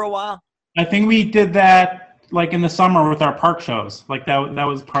town for a while. I think we did that in the summer with our park shows. That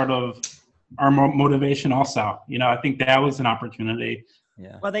was part of our motivation also. I think that was an opportunity.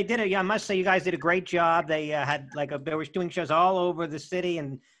 Yeah. Well, they did it. Yeah, I must say you guys did a great job. They had they were doing shows all over the city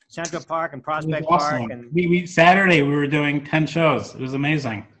and Central Park and Prospect awesome. Park. And Saturday we were doing 10 shows. It was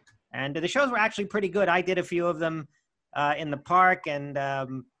amazing. And the shows were actually pretty good. I did a few of them in the park, and I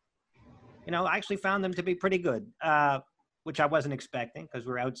actually found them to be pretty good, which I wasn't expecting because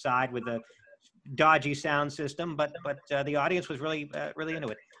we're outside with a dodgy sound system. But the audience was really into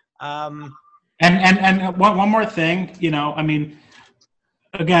it. And one more thing,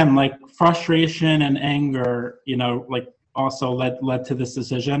 again, frustration and anger, also led to this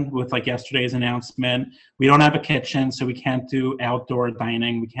decision with yesterday's announcement. We don't have a kitchen, so we can't do outdoor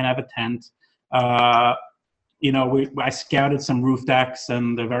dining. We can't have a tent. I scouted some roof decks,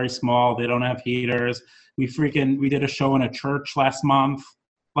 and they're very small. They don't have heaters. We did a show in a church last month.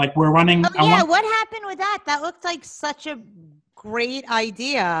 We're running. Oh, yeah. What happened with that? That looked like such a great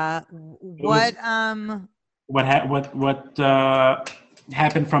idea. What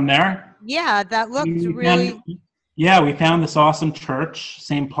happened from there? Yeah, that looked really. Yeah, we found this awesome church,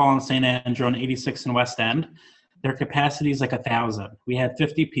 St. Paul and St. Andrew on 86 and West End. Their capacity is 1,000. We had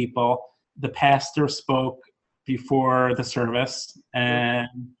 50 people. The pastor spoke before the service, and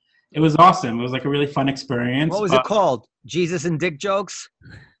it was awesome. It was a really fun experience. What was it called? Jesus and Dick Jokes?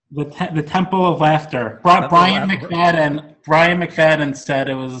 The Temple of Laughter. Brian McFadden said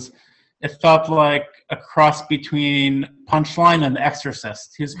it was it felt like a cross between Punchline and The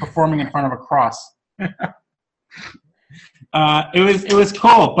Exorcist. He was performing in front of a cross. It was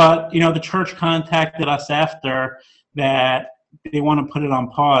cool, but the church contacted us after that they want to put it on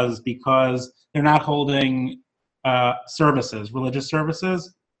pause because they're not holding religious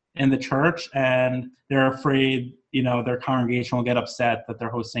services in the church, and they're afraid their congregation will get upset that they're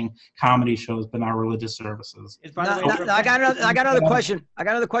hosting comedy shows but not religious services. I got another question. I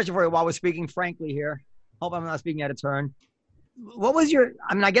got another question for you while we're speaking frankly here. Hope I'm not speaking out of turn. What was your?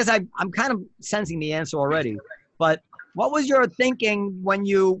 I mean, I guess I'm kind of sensing the answer already, but what was your thinking when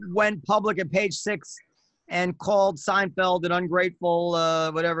you went public at Page 6 and called Seinfeld an ungrateful,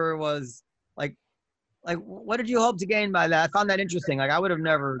 whatever it was? Like, what did you hope to gain by that? I found that interesting. Like, I would have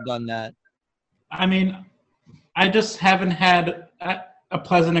never done that. I mean, I just haven't had a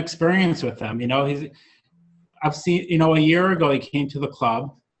pleasant experience with him. I've seen, a year ago he came to the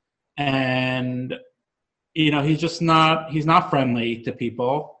club, and he's not friendly to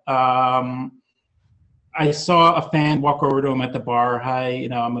people. I saw a fan walk over to him at the bar. Hi,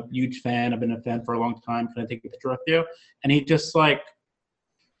 I'm a huge fan. I've been a fan for a long time. Can I take a picture with you? And he just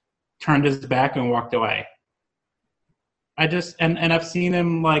turned his back and walked away. And I've seen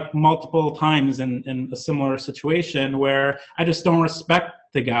him multiple times in a similar situation where I just don't respect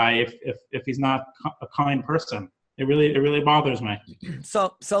the guy if he's not a kind person. It really bothers me.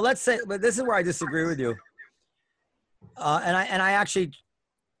 So let's say, but this is where I disagree with you. And I actually,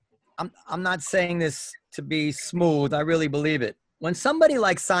 I'm not saying this to be smooth. I really believe it. When somebody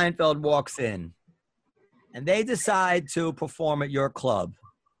like Seinfeld walks in and they decide to perform at your club,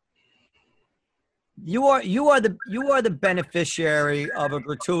 you are the beneficiary of a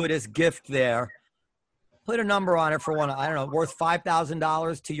gratuitous gift there. Put a number on it for one. I don't know, worth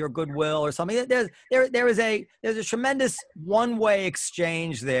 $5,000 to your goodwill or something. There's a tremendous one-way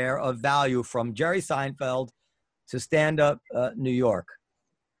exchange there of value from Jerry Seinfeld to stand-up New York,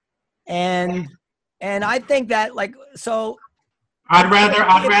 and I think that so. I'd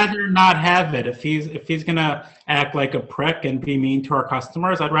rather not have it. If he's gonna act like a prick and be mean to our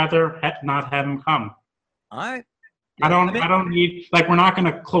customers, I'd rather not have him come. All right. I don't need we're not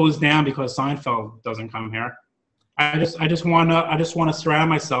gonna close down because Seinfeld doesn't come here. I just wanna surround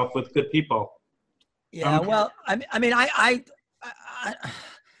myself with good people. Yeah. Well, I mean,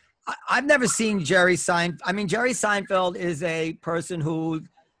 I've never seen Jerry Seinfeld. I mean, Jerry Seinfeld is a person who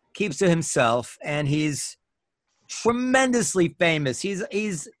keeps to himself, and he's tremendously famous. He's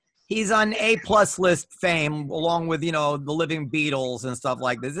on A+ list fame along with the Living Beatles and stuff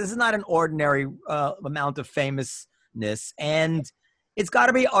like this. This is not an ordinary amount of famousness, and it's got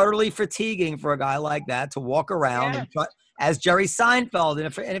to be utterly fatiguing for a guy like that to walk around as Jerry Seinfeld. And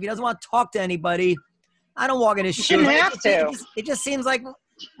if he doesn't want to talk to anybody, I don't walk in his shoes. Shouldn't have to. It just seems like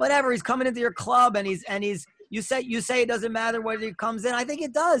whatever. He's coming into your club, and he's. You say it doesn't matter whether he comes in. I think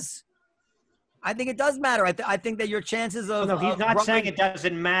it does. I think it does matter. I think that your chances of... No, he's not saying it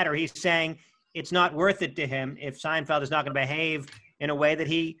doesn't matter. He's saying it's not worth it to him if Seinfeld is not going to behave in a way that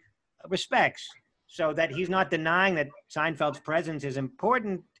he respects. So that he's not denying that Seinfeld's presence is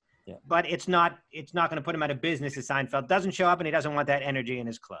important, but it's not going to put him out of business if Seinfeld doesn't show up and he doesn't want that energy in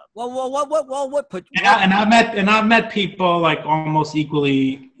his club. And I've met people almost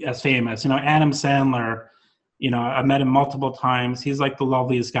equally as famous. Adam Sandler. I've met him multiple times. He's the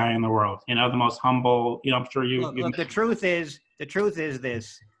loveliest guy in the world. The most humble. I'm sure you. Look, the truth is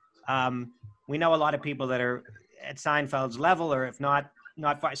this. We know a lot of people that are at Seinfeld's level, or if not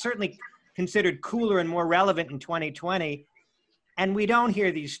far, certainly considered cooler and more relevant in 2020, and we don't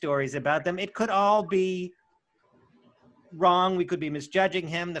hear these stories about them. It could all be wrong. We could be misjudging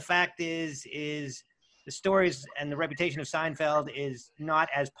him. The fact is the stories and the reputation of Seinfeld is not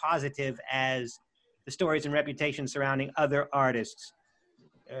as positive as the stories and reputation surrounding other artists.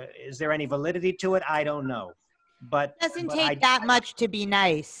 Is there any validity to it? I don't know. But it doesn't take that much to be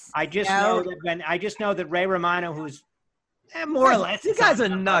nice. I just know that Ray Romano, who's more or less. You guys are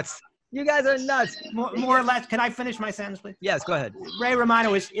nuts. You guys are nuts. More or less. Can I finish my sentence, please? Yes, go ahead. Ray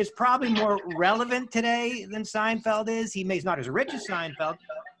Romano is probably more relevant today than Seinfeld is. He's not as rich as Seinfeld.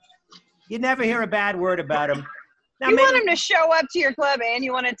 You never hear a bad word about him. Now, you want him to show up to your club and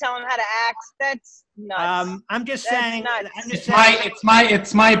you want to tell him how to act? That's nuts. I'm just saying. It's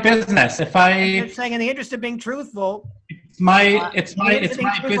my business. I'm just saying, in the interest of being truthful, it's my business.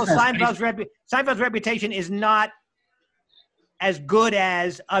 Seinfeld's reputation is not as good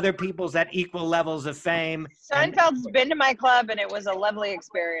as other people's at equal levels of fame. Seinfeld's been to my club, and it was a lovely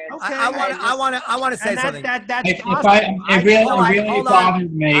experience. Okay. I want to say something. That's It awesome. really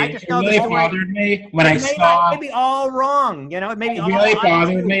bothered me. It really bothered me when I saw. It may be all wrong, It may be It really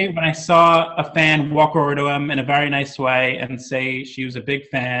bothered me when I saw a fan walk over to him in a very nice way and say she was a big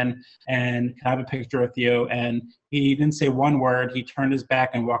fan and can I have a picture with you. And he didn't say one word. He turned his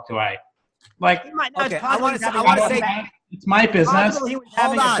back and walked away. Like, okay, I want to say. It's my business. He was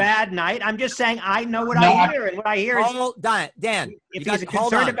having a bad night. I'm just saying I know what I hear, and what I hear is Dan. If he's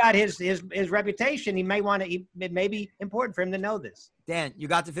concerned about his reputation, he may want to. It may be important for him to know this. Dan, you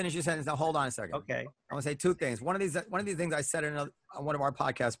got to finish your sentence. Now hold on a second. Okay. I want to say two things. One of these things I said on one of our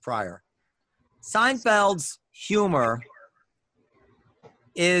podcasts prior. Seinfeld's humor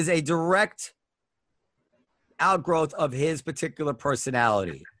is a direct outgrowth of his particular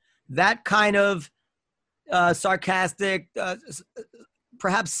personality. That kind of sarcastic,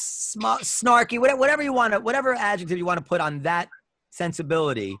 perhaps snarky, whatever you want to, whatever adjective you want to put on that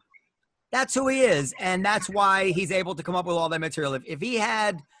sensibility, that's who he is, and that's why he's able to come up with all that material. If he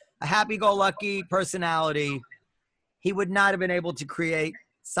had a happy-go-lucky personality, he would not have been able to create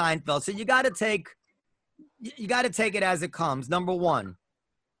Seinfeld. So you got to take it as it comes. Number one.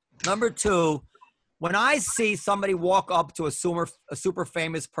 Number two. When I see somebody walk up to a super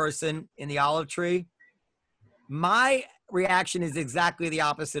famous person in the olive tree, my reaction is exactly the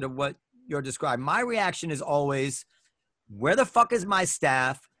opposite of what you're describing. My reaction is always, where the fuck is my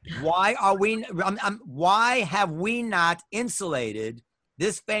staff? Why have we not insulated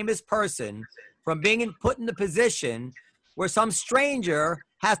this famous person from being put in the position where some stranger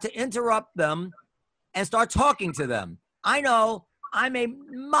has to interrupt them and start talking to them? I know I'm a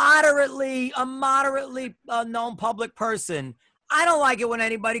moderately known public person. I don't like it when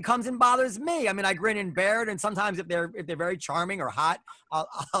anybody comes and bothers me. I mean, I grin and bear it, and sometimes if they're very charming or hot,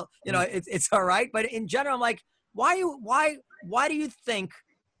 I'll it's all right. But in general, I'm like, why do you think?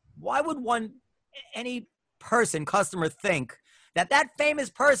 Why would any customer think that famous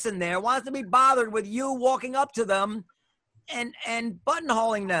person there wants to be bothered with you walking up to them and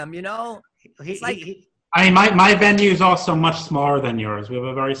buttonholing them? It's my venue is also much smaller than yours. We have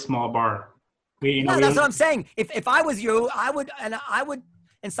a very small bar. That's what I'm saying. If I was you, and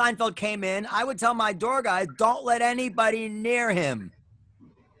Seinfeld came in, I would tell my door guys, don't let anybody near him.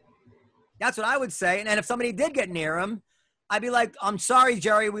 That's what I would say. And if somebody did get near him, I'd be like, I'm sorry,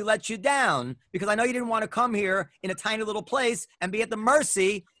 Jerry, we let you down because I know you didn't want to come here in a tiny little place and be at the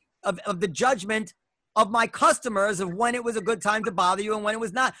mercy of the judgment of my customers of when it was a good time to bother you and when it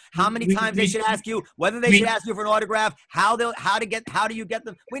was not. How many times they should ask you, whether they should ask you for an autograph, how do you get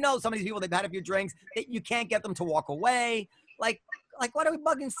them? We know some of these people, they've had a few drinks, you can't get them to walk away. Like what are we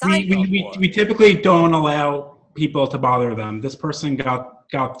bugging Seinfeld for? We typically don't allow people to bother them. This person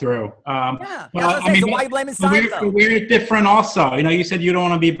got through. So why are you blaming Seinfeld? We're different also. You said you don't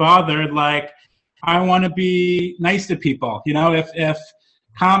want to be bothered. Like, I want to be nice to people. If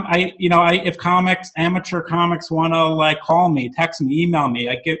amateur comics want to call me, text me, email me,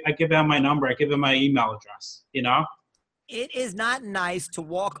 I give them my number, I give them my email address, It is not nice to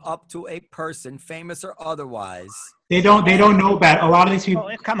walk up to a person, famous or otherwise. They don't know about a lot of these people.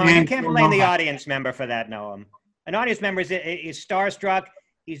 Oh, come on, you can't blame the audience member for that, Noam. An audience member is starstruck.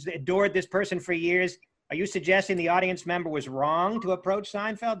 He's adored this person for years. Are you suggesting the audience member was wrong to approach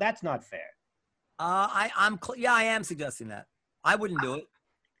Seinfeld? That's not fair. I am suggesting that. I wouldn't do it.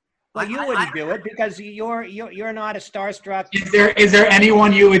 Well, you wouldn't do it because you're not a starstruck. Is there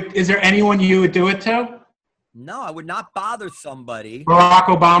anyone you would do it to? No, I would not bother somebody. Barack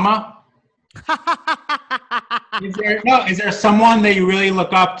Obama? Is there someone that you really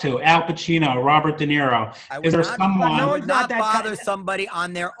look up to? Al Pacino, Robert De Niro? I would not bother somebody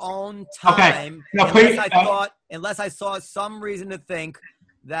on their own time. Okay. No, unless I saw some reason to think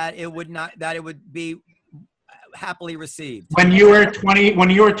that it would be happily received. When you were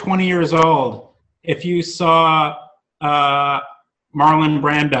 20 years old, if you saw Marlon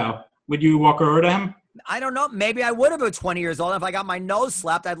Brando, would you walk over to him? I don't know. Maybe I would have been 20 years old. If I got my nose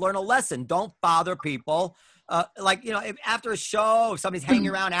slapped, I'd learn a lesson. Don't bother people. If after a show, if somebody's hanging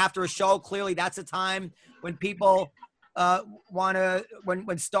around after a show, clearly that's a time when people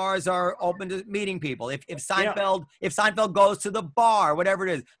when stars are open to meeting people. If Seinfeld goes to the bar, whatever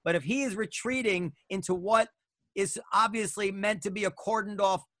it is. But if he is retreating into what is obviously meant to be a cordoned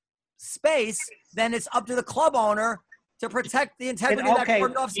off space, then it's up to the club owner to protect the integrity of that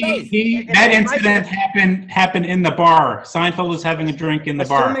cordoned off space. That incident happened in the bar. Seinfeld was having a drink in the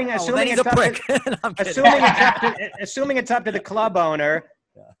bar. Assuming it's up to the club owner.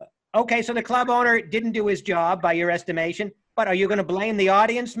 Okay, so the club owner didn't do his job by your estimation. But are you going to blame the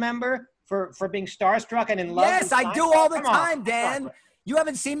audience member for being starstruck and in love? Yes, I do all the Come on. time, Dan. You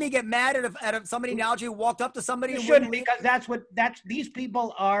haven't seen me get mad at somebody now. You walked up to somebody. You shouldn't, because these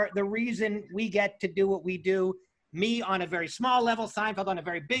people are the reason we get to do what we do. Me on a very small level, Seinfeld on a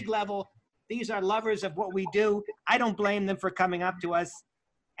very big level. These are lovers of what we do. I don't blame them for coming up to us.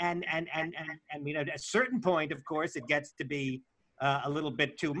 And you know, at a certain point, of course, it gets to be a little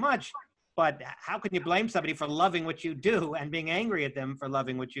bit too much. But how can you blame somebody for loving what you do and being angry at them for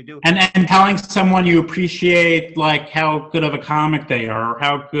loving what you do? And telling someone you appreciate, like, how good of a comic they are or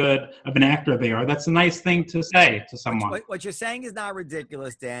how good of an actor they are. That's a nice thing to say to someone. What you're saying is not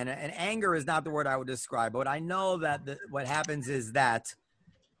ridiculous, Dan. And anger is not the word I would describe. But I know that what happens is that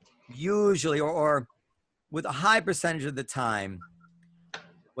usually, or with a high percentage of the time,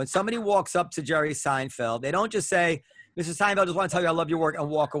 when somebody walks up to Jerry Seinfeld, they don't just say, Mr. Seinfeld, I just want to tell you I love your work, and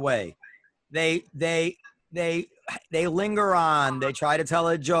walk away. They linger on. They try to tell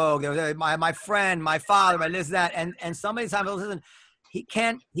a joke. They say, my friend, my father, my this, that, and somebody Seinfeld, listen, he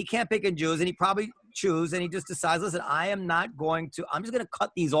can't pick and choose, and he probably choose, and he just decides, listen, I'm just going to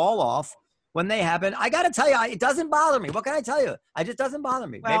cut these all off when they happen. I got to tell you, it doesn't bother me. What can I tell you? It just doesn't bother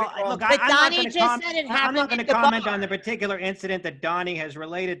me. Well, look, I'm not going to comment on the particular incident that Donnie has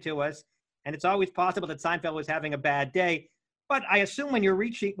related to us, and it's always possible that Seinfeld was having a bad day. But I assume when you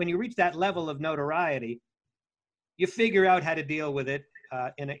reach that level of notoriety, you figure out how to deal with it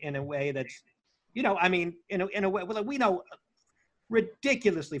in a way that's, you know, I mean, in a way. Well, we know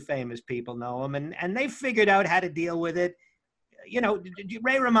ridiculously famous people know him, and they figured out how to deal with it. You know,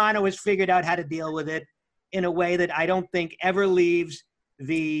 Ray Romano has figured out how to deal with it in a way that I don't think ever leaves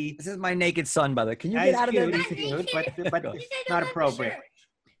the. This is my naked son, by the way. Can you get out of there? But it's not appropriate.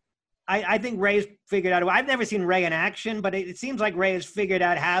 I think Ray's figured out. I've never seen Ray in action, but it seems like Ray has figured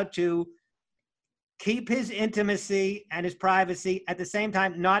out how to keep his intimacy and his privacy at the same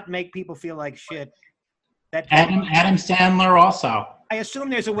time, not make people feel like shit. Adam Sandler also. I assume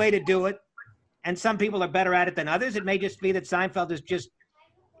there's a way to do it, and some people are better at it than others. It may just be that Seinfeld is just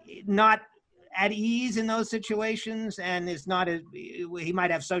not at ease in those situations, and is not as he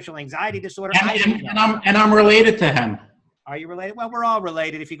might have social anxiety disorder. And I'm related to him. Are you related? Well, we're all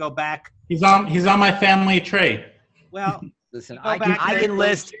related if you go back. He's on my family tree. Well, listen, I can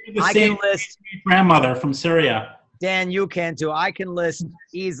list grandmother from Syria. Dan, you can too. I can list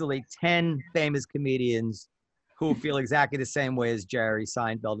easily 10 famous comedians who feel exactly the same way as Jerry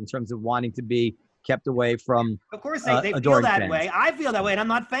Seinfeld in terms of wanting to be kept away from. Of course, they feel that way. I feel that way, and I'm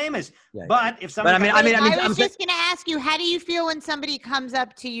not famous. Yeah. But if somebody, I was just going to ask you, how do you feel when somebody comes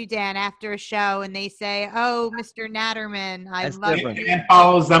up to you, Dan, after a show, and they say, "Oh, Mr. Natterman, I love you," and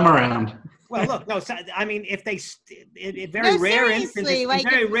follows them around? Well, look, no, I mean, if they, in very rare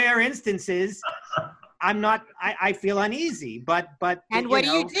instances, I feel uneasy, but. And what do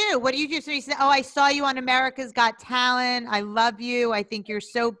you do? What do you do? So you say, "Oh, I saw you on America's Got Talent. I love you. I think you're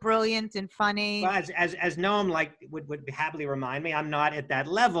so brilliant and funny." Well, as Noam would happily remind me, I'm not at that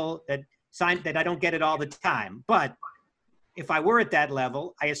level that I don't get it all the time. But if I were at that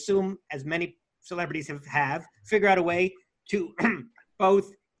level, I assume, as many celebrities have figure out a way to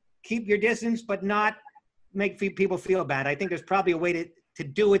both keep your distance, but not make people feel bad. I think there's probably a way to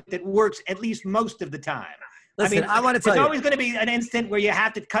do it that works at least most of the time. Listen, I want to tell you. There's always going to be an instant where you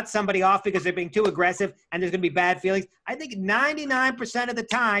have to cut somebody off because they're being too aggressive and there's going to be bad feelings. I think 99% of the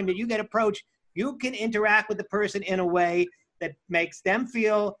time that you get approached, you can interact with the person in a way that makes them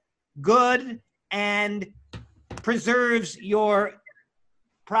feel good and preserves your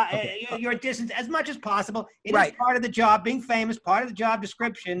distance as much as possible. It is part of the job. Being famous, part of the job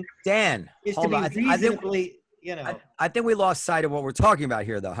description. Dan, is to be reasonably, I think we lost sight of what we're talking about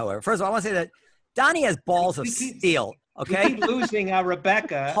here, though. However, first of all, I want to say that Donnie has balls of steel. Okay, we keep losing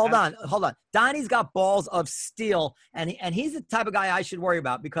Rebecca. Hold on. Donnie's got balls of steel, and he's the type of guy I should worry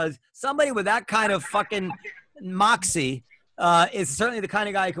about, because somebody with that kind of fucking moxie is certainly the kind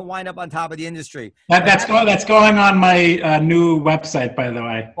of guy who can wind up on top of the industry. That's going on my new website, by the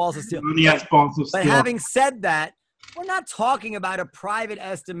way. Balls of steel. Yes, balls of steel. But having said that, we're not talking about a private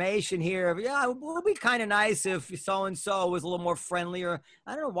estimation here. Yeah, it would be kind of nice if so-and-so was a little more friendlier.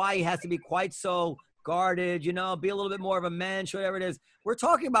 I don't know why he has to be quite so guarded, be a little bit more of a mensch, whatever it is. We're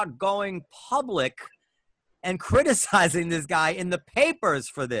talking about going public and criticizing this guy in the papers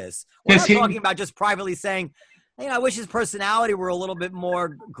for this. We're not talking about just privately saying, I wish his personality were a little bit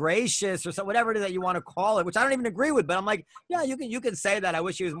more gracious or whatever it is that you want to call it, which I don't even agree with. But I'm like, yeah, you can say that. I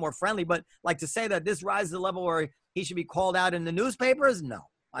wish he was more friendly. But like to say that this rises to the level where he should be called out in the newspapers, no.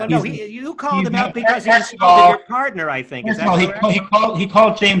 Well, no, you called him out because he insulted your partner, I think. Is that correct? He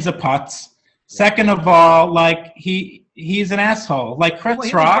called James a putz. Second of all, he he's an asshole. Like Chris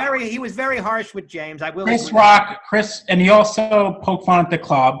Well, Rock. he was very harsh with James. I will Chris agree. Rock, and he also poked fun at the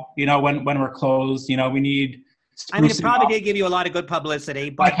club. You know, when we're closed, you know, we need. I mean, it sprucing probably up. did give you a lot of good publicity.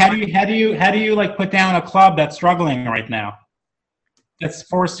 But Like, how do you like put down a club that's struggling right now? That's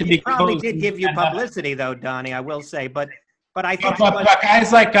forced to be it probably closed. did give you publicity, though, Donnie. I will say, but I think But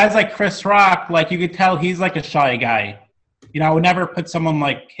guys like Chris Rock, like you could tell he's like a shy guy. You know, I would never put someone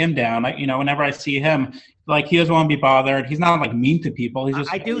like him down. Like, you know, whenever I see him, like he doesn't want to be bothered. He's not like mean to people. He's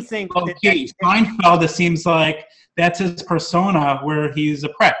just. I do think okay. Seinfeld, it seems like that's his persona where he's a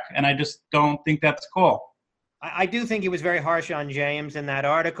prick, and I just don't think that's cool. I do think he was very harsh on James in that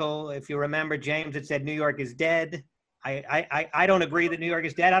article. If you remember, James had said New York is dead. I don't agree that New York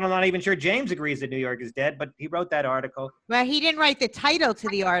is dead. I'm not even sure James agrees that New York is dead, but he wrote that article. Well, he didn't write the title to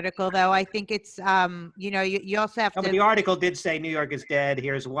the article, though. I think it's, you know, you also have to. But the article did say New York is dead.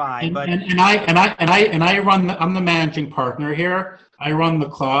 Here's why. I'm the managing partner here. I run the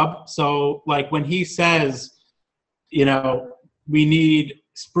club. So like when he says, you know, we need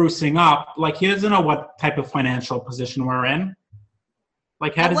sprucing up, like he doesn't know what type of financial position we're in.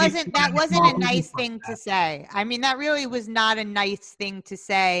 Like how that wasn't a nice thing to say. I mean, that really was not a nice thing to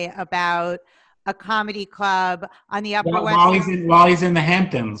say about a comedy club on the Upper West Side. While he's in the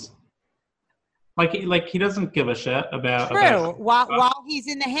Hamptons. Like he doesn't give a shit about. True. While he's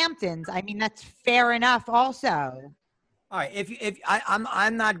in the Hamptons, I mean that's fair enough. Also. All right.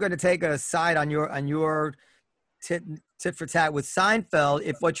 I'm not going to take a side on your tit for tat with Seinfeld.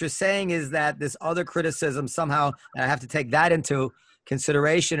 If what you're saying is that this other criticism somehow, and I have to take that into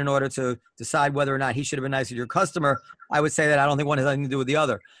consideration in order to decide whether or not he should have been nice to your customer, I would say that I don't think one has anything to do with the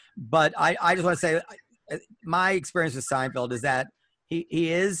other. But I just want to say my experience with Seinfeld is that he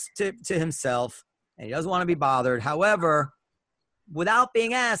is to himself and he doesn't want to be bothered. However, without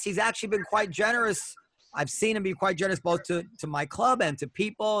being asked, he's actually been quite generous. I've seen him be quite generous both to my club and to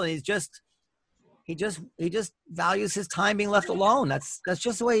people. And he just values his time being left alone. That's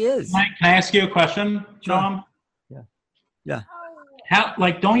just the way he is. Can I ask you a question, John? Yeah. How,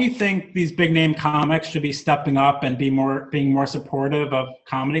 like, don't you think these big name comics should be stepping up and being more supportive of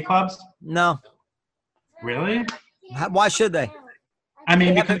comedy clubs? No. Really? Why should they? I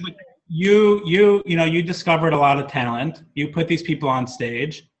mean, because you discovered a lot of talent. You put these people on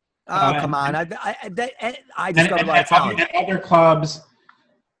stage. Oh, come on. I discovered a lot of talent. And other clubs.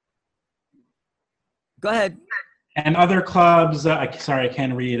 Go ahead. And other clubs, sorry, I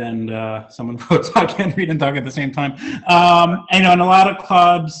can't read, and someone wrote, so I can't read and talk at the same time. And a lot of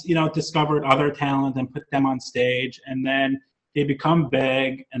clubs, discovered other talent and put them on stage, and then they become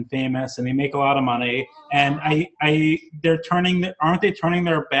big and famous, and they make a lot of money. And aren't they turning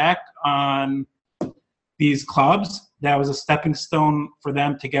their back on these clubs? That was a stepping stone for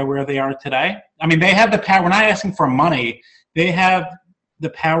them to get where they are today. I mean, they have the power. We're not asking for money. They have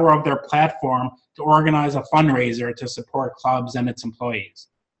the power of their platform to organize a fundraiser to support clubs and its employees.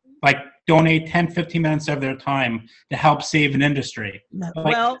 Like donate 10, 15 minutes of their time to help save an industry.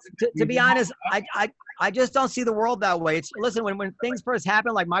 Well, to be honest, I just don't see the world that way. Listen, when things first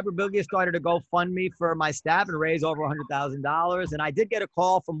happened, like my Birbiglia started to GoFundMe for my staff and raise over $100,000. And I did get a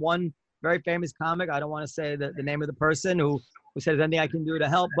call from one very famous comic. I don't want to say the name of the person who said, "Is anything I can do to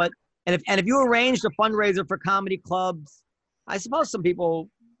help?" But if you arranged a fundraiser for comedy clubs, I suppose some people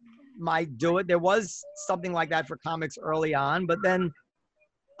might do it. There was something like that for comics early on, but then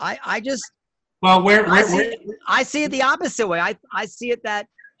I see it the opposite way. I see it that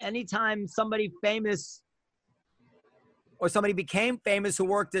anytime somebody famous or somebody became famous who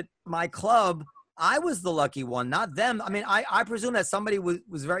worked at my club, I was the lucky one, not them. I mean, I presume that somebody was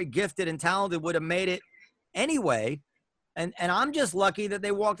very gifted and talented would have made it anyway. And I'm just lucky that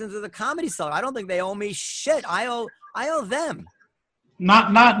they walked into the Comedy Cellar. I don't think they owe me shit. I owe them.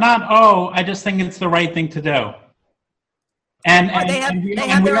 Not I just think it's the right thing to do.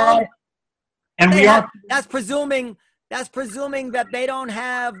 That's presuming that they don't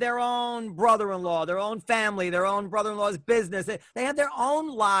have their own brother-in-law, their own family, their own brother-in-law's business. They have their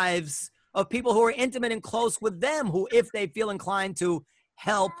own lives of people who are intimate and close with them, who, if they feel inclined to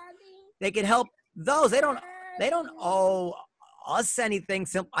help, they can help those. They don't owe us anything.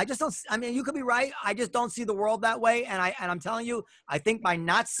 I just don't. I mean, you could be right. I just don't see the world that way. And I'm telling you, I think by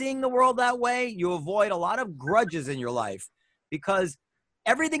not seeing the world that way, you avoid a lot of grudges in your life, because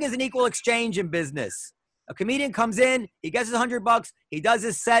everything is an equal exchange in business. A comedian comes in, he gets his $100, he does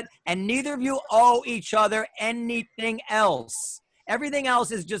his set, and neither of you owe each other anything else. Everything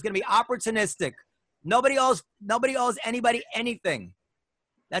else is just going to be opportunistic. Nobody owes anybody anything.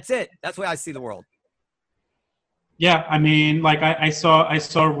 That's it. That's the way I see the world. Yeah, I mean, like I saw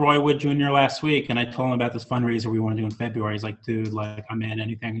Roy Wood Jr. last week, and I told him about this fundraiser we want to do in February. He's like, dude, like I'm in,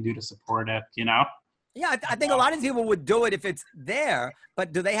 anything I can do to support it, you know? Yeah, I think a lot of people would do it if it's there,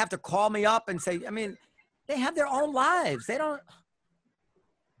 but do they have to call me up and say, I mean, they have their own lives. They don't,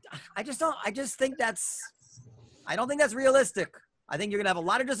 I just think I don't think that's realistic. I think you're going to have a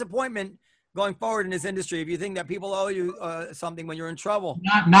lot of disappointment going forward in this industry if you think that people owe you something when you're in trouble.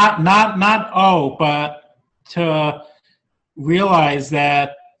 But to realize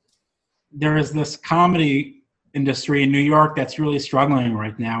that there is this comedy industry in New York that's really struggling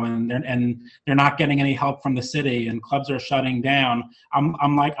right now, and they're not getting any help from the city, and clubs are shutting down.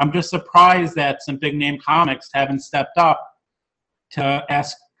 I'm just surprised that some big name comics haven't stepped up to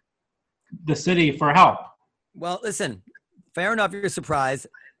ask the city for help. Well, listen, fair enough, you're surprised.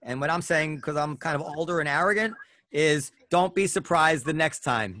 And what I'm saying, because I'm kind of older and arrogant, is don't be surprised the next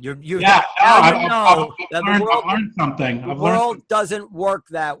time. I've learned something. The world doesn't work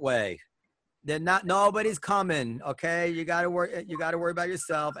that way. Nobody's coming. Okay, you got to worry about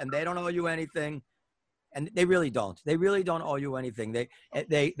yourself, and they don't owe you anything, and they really don't. They really don't owe you anything.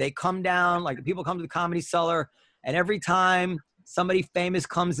 They come down, like the people come to the Comedy Cellar, and every time somebody famous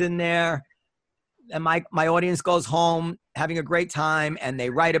comes in there, and my audience goes home having a great time, and they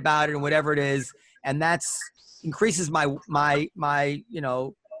write about it and whatever it is, and that's increases my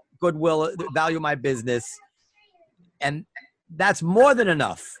goodwill, value of my business, and that's more than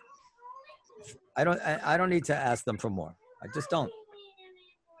enough. I don't need to ask them for more. I just don't.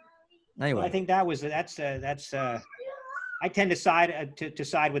 Anyway, well, I think that's. I tend to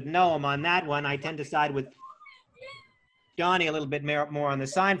side with Noam on that one. I tend to side with Johnny a little bit more on the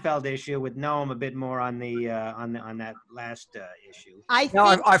Seinfeld issue, with Noam a bit more on the on that last issue. I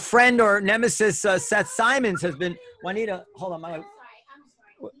think our friend or nemesis Seth Simons has been. Juanita, hold on,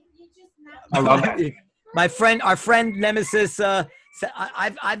 our friend nemesis.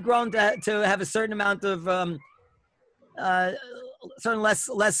 I've grown to have a certain amount of certain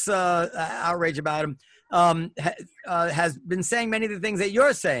less outrage about him. Has been saying many of the things that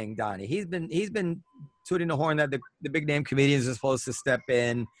you're saying, Donnie. He's been tooting the horn that the big name comedians are supposed to step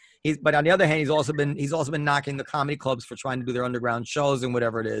in. But on the other hand, he's also been knocking the comedy clubs for trying to do their underground shows and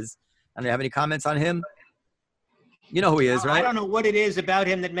whatever it is. And do you have any comments on him? You know who he is, right? I don't know what it is about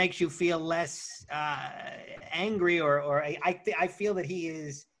him that makes you feel less angry, or I feel that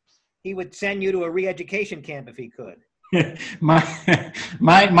he would send you to a re-education camp if he could.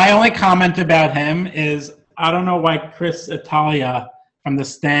 my only comment about him is I don't know why Chris Italia from The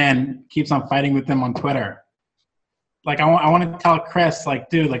Stand keeps on fighting with him on Twitter. Like I want to tell Chris, like,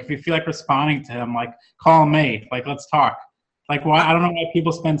 dude, like if you feel like responding to him, like call me, like let's talk. Like why? I don't know why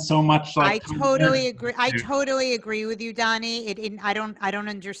people spend so much. Like I totally agree. I totally agree with you, Donnie. I don't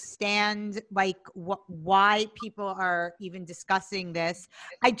understand like why people are even discussing this.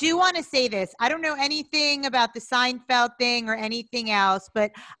 I do want to say this. I don't know anything about the Seinfeld thing or anything else,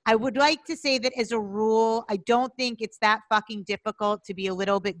 but I would like to say that as a rule, I don't think it's that fucking difficult to be a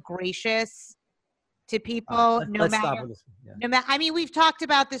little bit gracious to people. No matter. I mean, we've talked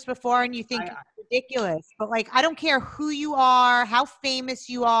about this before, and you think it's ridiculous, but like, I don't care who you are, how famous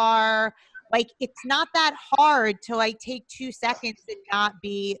you are. Like, it's not that hard to like take 2 seconds and not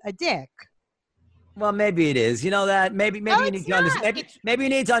be a dick. Well, maybe it is. You know that maybe you need to understand. Maybe you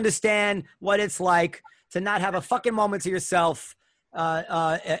need to understand what it's like to not have a fucking moment to yourself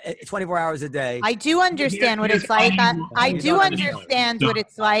 24 hours a day. I do understand what it's like. I do understand what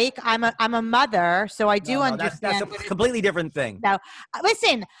it's like. I'm a mother, so I do understand. That's a completely different thing. Now,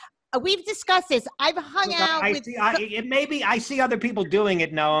 listen, we've discussed this. I've hung out with. Maybe I see other people doing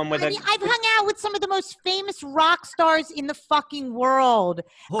it now. I've hung out with some of the most famous rock stars in the fucking world.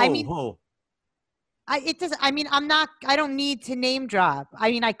 It doesn't. I mean, I don't need to name drop.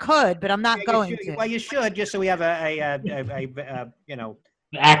 I mean, I could, but I'm not going to. Well, you should, just so we have a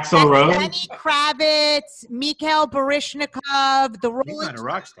Axl Rose, Lenny Kravitz, Mikhail Baryshnikov, the Rolling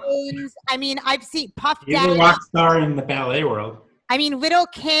Stones. I mean, I've seen Puff Daddy. He's a rock star in the ballet world. I mean, Little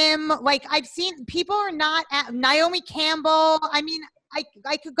Kim. Like, I've seen people are not Naomi Campbell. I mean,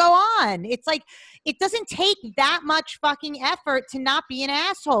 I could go on. It's like, it doesn't take that much fucking effort to not be an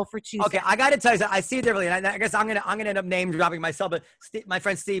asshole for 2 seconds. Okay, I got to tell you, I see it differently, and I guess I'm gonna end up name dropping myself. But my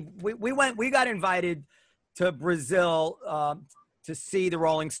friend Steve, we got invited to Brazil to see the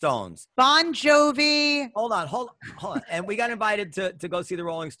Rolling Stones. Bon Jovi. Hold on, and we got invited to go see the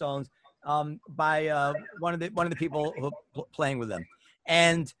Rolling Stones by one of the people who playing with them,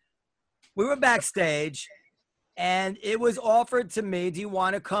 and we were backstage. And it was offered to me, do you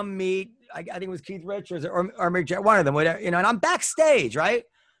want to come meet, I think it was Keith Richards or Mick Jagger, one of them, whatever, and I'm backstage, right?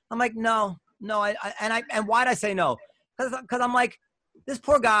 I'm like, no, No, and why'd I say no? Because I'm like, this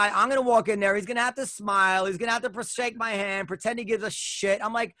poor guy, I'm going to walk in there. He's going to have to smile. He's going to have to shake my hand, pretend he gives a shit.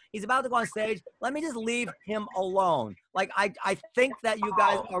 I'm like, he's about to go on stage. Let me just leave him alone. Like, I think that you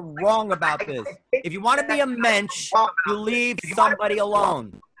guys are wrong about this. If you want to be a mensch, you leave somebody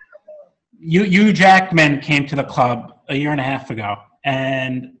alone. Hugh Jackman came to the club a year and a half ago,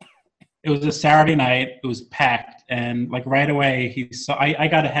 and it was a Saturday night. It was packed, and like right away, I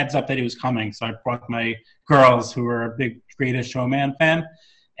got a heads up that he was coming, so I brought my girls who were a big Greatest Showman fan,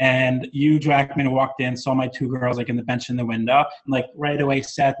 and Hugh Jackman walked in, saw my two girls like in the bench in the window, and like right away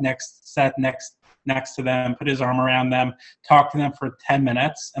sat next to them, put his arm around them, talked to them for 10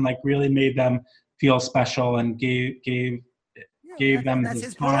 minutes, and like really made them feel special and gave them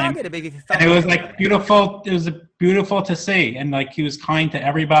his time. And it was like beautiful. It was beautiful to see, and like he was kind to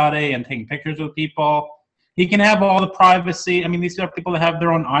everybody and taking pictures with people. He can have all the privacy. I mean, these are people that have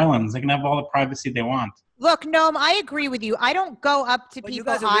their own islands. They can have all the privacy they want. Look, Noam, I agree with you. I don't go up to people you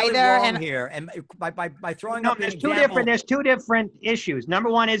guys are really either. Wrong here, and by throwing up there's two different issues. Number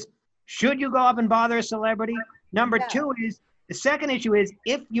one is, should you go up and bother a celebrity? Number two is, the second issue is,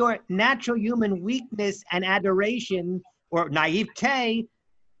 if your natural human weakness and adoration or naivete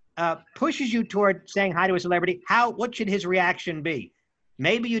pushes you toward saying hi to a celebrity, what should his reaction be?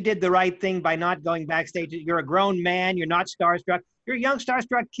 Maybe you did the right thing by not going backstage. You're a grown man. You're not starstruck. You're a young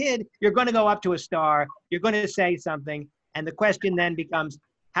starstruck kid. You're going to go up to a star. You're going to say something. And the question then becomes,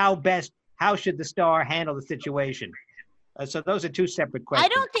 how should the star handle the situation? So those are two separate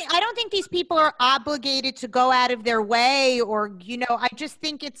questions. I don't think these people are obligated to go out of their way, or, I just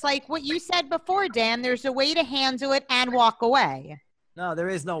think it's like what you said before, Dan. There's a way to handle it and walk away. No, there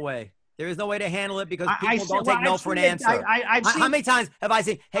is no way. There is no way to handle it because people don't take no for an answer. How many times have I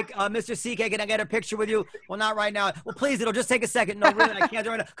seen, hey, Mr. CK, can I get a picture with you? Well, not right now. Well, please, it'll just take a second. No, really, I can't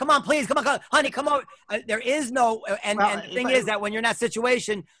do it right now. Come on, please. Come on, honey, come on. There is no, and the thing is that when you're in that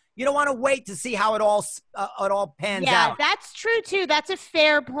situation, you don't want to wait to see how it all pans out. Yeah, that's true, too. That's a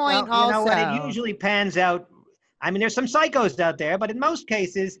fair point also. You know what? It usually pans out. I mean, there's some psychos out there, but in most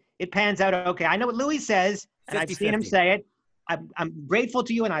cases, it pans out okay. I know what Louis says, and 50, I've seen him say it. I'm grateful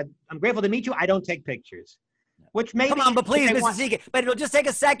to you, and I'm grateful to meet you. I don't take pictures. Which maybe come on, but please, Mr. CK. But it'll just take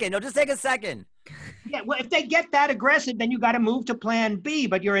a second. It'll just take a second. Yeah, well, if they get that aggressive, then you got to move to Plan B.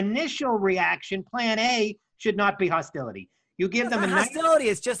 But your initial reaction, Plan A, should not be hostility. You give them hostility.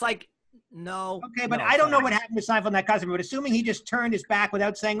 It's just like no. Okay, but I don't know what happened to Seinfeld and that customer. But assuming he just turned his back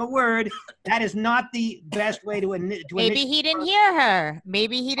without saying a word, that is not the best way to Maybe he didn't hear her.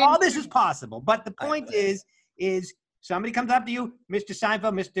 Maybe he didn't. All this is possible. But the point is somebody comes up to you, Mr.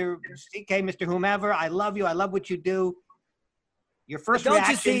 Seinfeld, Mr. CK, Mr. whomever, I love you, I love what you do. Your first reaction.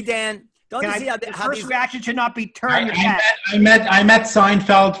 Don't you see, Dan? Don't you see how first reaction should not be turn your back. I met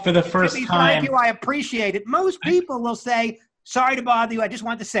Seinfeld for the first time. Thank you, I appreciate it. Most people will say, sorry to bother you, I just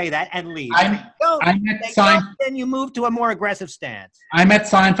want to say that, and leave. Then you move to a more aggressive stance. I met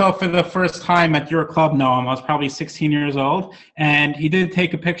Seinfeld for the first time at your club, Noam. I was probably 16 years old, and he did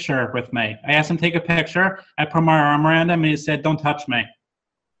take a picture with me. I asked him to take a picture. I put my arm around him, and he said, don't touch me.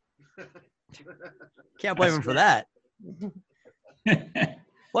 Can't blame him for that.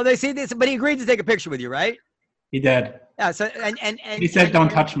 Well, they see this, but he agreed to take a picture with you, right? He did. Yeah. So and he said, "Don't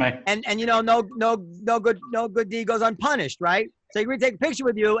touch me." And no good deed goes unpunished, right? So he agreed to take a picture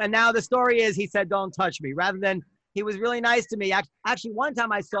with you, and now the story is he said, "Don't touch me," rather than he was really nice to me. Actually, one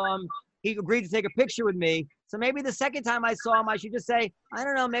time I saw him, he agreed to take a picture with me. So maybe the second time I saw him, I should just say, I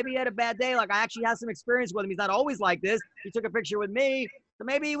don't know, maybe he had a bad day. Like I actually have some experience with him. He's not always like this. He took a picture with me, so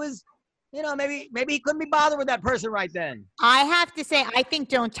maybe he was. Maybe he couldn't be bothered with that person right then. I have to say, I think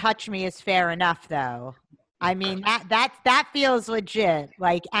 "don't touch me" is fair enough, though. I mean, that feels legit.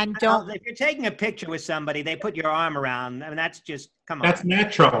 Like, and don't. If you're taking a picture with somebody, they put your arm around. I mean, that's just come on. That's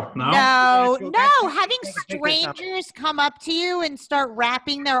natural. No. Having strangers come up to you and start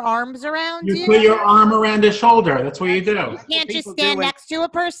wrapping their arms around you. You put your arm around his shoulder. That's what you do. You can't just stand next to a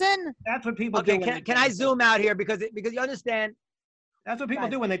person. That's what people do. Can I zoom out here because you understand? That's what people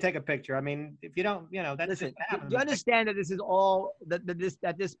do when they take a picture. I mean, if you don't, that's listen. You understand that this is all that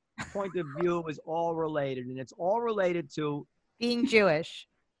this point of view is all related, and it's all related to being Jewish.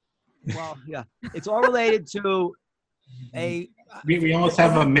 Well, yeah, it's all related to a. We almost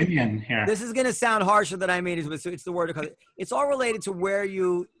have a minion here. This is going to sound harsher than I mean. It's the word. It's all related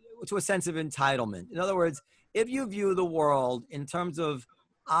to to a sense of entitlement. In other words, if you view the world in terms of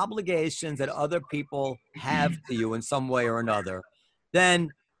obligations that other people have to you in some way or another, then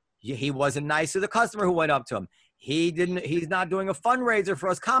he wasn't nice to the customer who went up to him. He's not doing a fundraiser for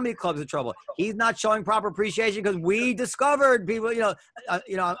us comedy clubs in trouble. He's not showing proper appreciation because we discovered people,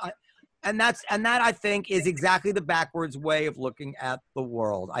 And that I think is exactly the backwards way of looking at the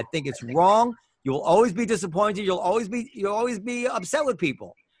world. I think it's wrong. You'll always be disappointed. You'll always be upset with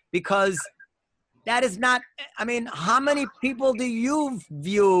people because that is not. I mean, how many people do you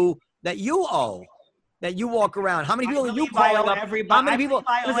view that you owe? That you walk around? How many people are you calling up? Everybody, how many people?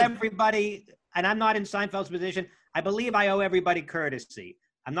 I owe everybody, and I'm not in Seinfeld's position. I believe I owe everybody courtesy.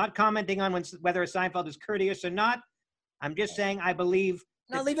 I'm not commenting on whether Seinfeld is courteous or not. I'm just saying I believe.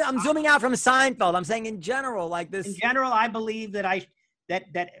 No, leave it. I'm zooming out from Seinfeld. I'm saying in general, like this. In general, I believe that I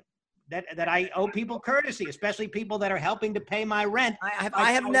owe people courtesy, especially people that are helping to pay my rent.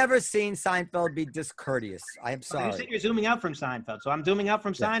 I have never seen Seinfeld be discourteous. I am sorry. You said you're zooming out from Seinfeld, so I'm zooming out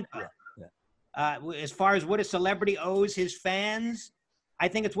from Seinfeld. Yeah. As far as what a celebrity owes his fans, I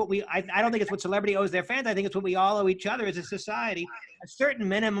think it's what I don't think it's what celebrity owes their fans. I think it's what we all owe each other as a society, a certain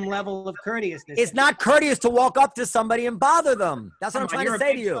minimum level of courteousness. It's not courteous to walk up to somebody and bother them. That's what I'm trying to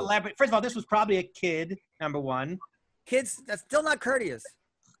say to you. First of all, this was probably a kid, number one. Kids, that's still not courteous.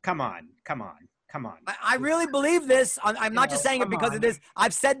 Come on. I really believe this. I'm not just saying it because of this.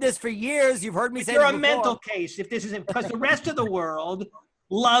 I've said this for years. You've heard me say it before. You're a mental case if this isn't, because the rest of the world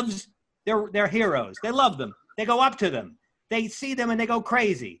loves their heroes. They love them. They go up to them. They see them and they go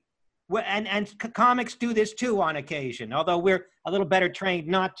crazy. And comics do this too on occasion, although we're a little better trained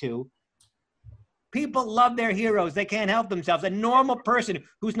not to. People love their heroes. They can't help themselves. A normal person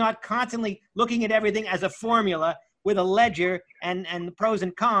who's not constantly looking at everything as a formula with a ledger and the pros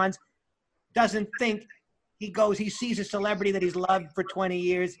and cons doesn't think he sees a celebrity that he's loved for 20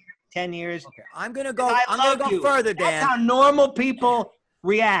 years, 10 years. Okay, I'm going to go further, Dan. That's how normal people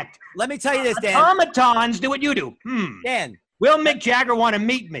react. Let me tell you this, Dan. Automatons do what you do. Dan. Will Mick Jagger want to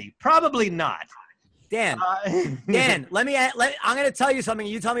meet me? Probably not. Dan, Dan, I'm going to tell you something.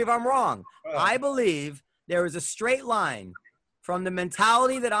 You tell me if I'm wrong. I believe there is a straight line from the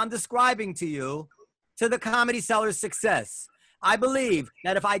mentality that I'm describing to you to the Comedy Cellar's success. I believe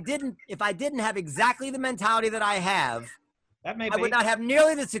that if I didn't have exactly the mentality that I have, I would not have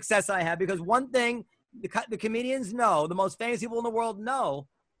nearly the success I have, because one thing the comedians know, the most famous people in the world know,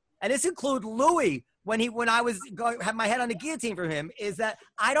 and this includes Louis, when I was had my head on the guillotine for him, is that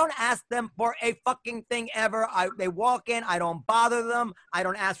I don't ask them for a fucking thing ever. They walk in, I don't bother them. I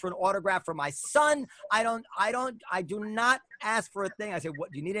don't ask for an autograph for my son. I do not ask for a thing. I say,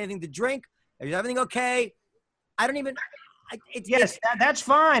 "What do you need? Anything to drink? Is everything okay?" I don't even. That's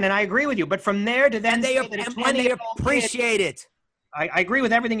fine, and I agree with you. But from there to then they appreciate it. I agree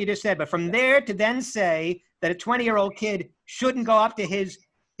with everything you just said. But from there to then say that a 20-year-old kid shouldn't go up to his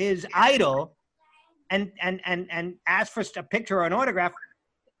idol and ask for a picture or an autograph,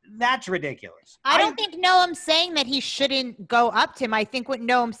 that's ridiculous. I don't think Noam's saying that he shouldn't go up to him. I think what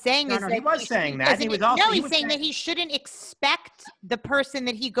Noam's saying is that he was saying that. He's saying that he shouldn't expect the person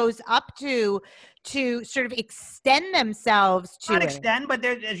that he goes up to sort of extend themselves to not him. Extend, but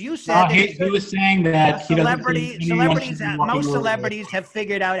there, as you said, he was saying that most celebrities have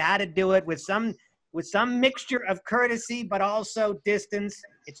figured out how to do it with some mixture of courtesy, but also distance.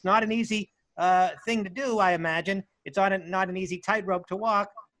 It's not an easy thing to do, I imagine. It's not an easy tightrope to walk.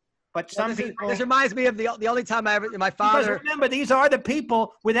 But some people. This reminds me of the only time my father. Because remember, these are the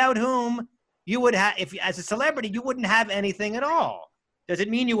people without whom you would have, if as a celebrity, you wouldn't have anything at all. Does it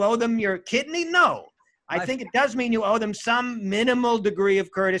mean you owe them your kidney? No. I think it does mean you owe them some minimal degree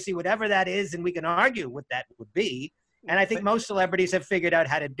of courtesy, whatever that is, and we can argue what that would be. And I think most celebrities have figured out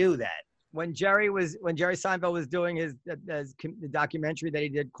how to do that. When Jerry Seinfeld was doing the documentary that he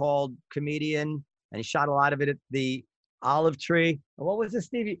did called Comedian, and he shot a lot of it at the Olive Tree. And what was this,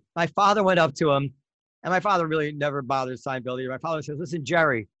 Stevie? My father went up to him, and my father really never bothered Seinfeld either. My father says, "Listen,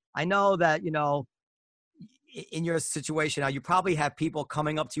 Jerry, I know that, in your situation now, you probably have people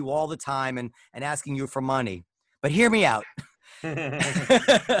coming up to you all the time and asking you for money, but hear me out."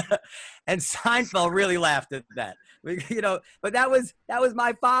 And Seinfeld really laughed at that, but that was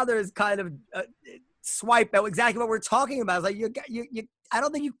my father's kind of swipe at exactly what we're talking about. It's like I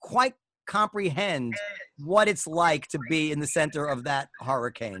don't think you quite comprehend what it's like to be in the center of that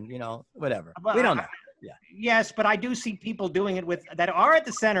hurricane, whatever. We don't know. Yeah. Yes, but I do see people doing it that are at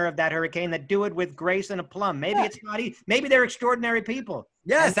the center of that hurricane that do it with grace and aplomb. Maybe it's not easy. Maybe they're extraordinary people.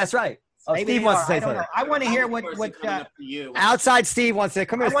 Yes, that's right. Oh, Steve wants to say something. I want to hear what outside Steve wants to say.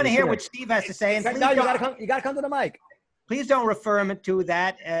 Come here. I want to hear what Steve has to say. And no, you gotta come to the mic. Please don't refer him to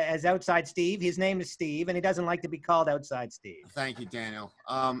that as outside Steve. His name is Steve, and he doesn't like to be called outside Steve. Thank you, Daniel.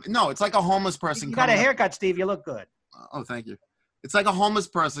 No, it's like a homeless person. You got a haircut, Steve. You look good. Oh, thank you. It's like a homeless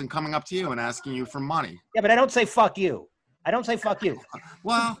person coming up to you and asking you for money. Yeah, but I don't say fuck you. I don't say fuck you.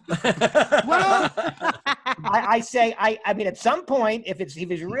 Well, I say, I mean, at some point, if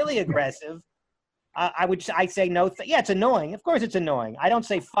he's really aggressive, I say no. Yeah, it's annoying. Of course, it's annoying. I don't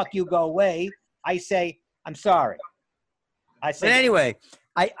say "fuck you, go away." I say I'm sorry. I say. But anyway,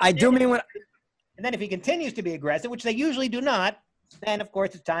 I do mean what. And then if he continues to be aggressive, which they usually do not, then of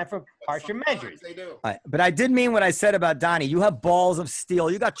course it's time for harsher measures. They do. But I did mean what I said about Donnie. You have balls of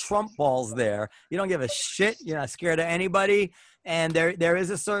steel. You got Trump balls there. You don't give a shit. You're not scared of anybody. And there is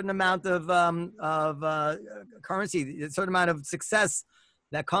a certain amount of currency, a certain amount of success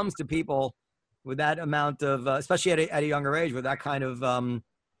that comes to people with that amount of, especially at a younger age, with that kind of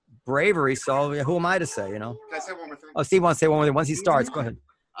bravery. So who am I to say, Can I say one more thing? Oh, Steve wants to say one more thing. Once he starts, go ahead.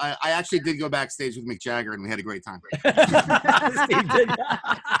 I actually did go backstage with Mick Jagger, and we had a great time. Steve did.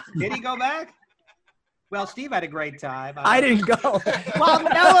 Did he go back? Well, Steve had a great time. I didn't go. While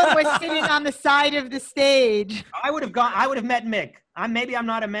Noah was sitting on the side of the stage. I would have gone. I would have met Mick. Maybe I'm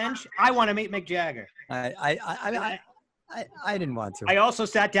not a mensch. I want to meet Mick Jagger. I didn't want to. I also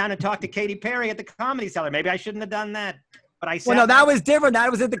sat down and talked to Katy Perry at the Comedy Cellar. Maybe I shouldn't have done that. But I Well, no, that was different.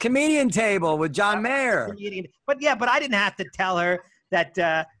 That was at the comedian table with John Mayer. But I didn't have to tell her that,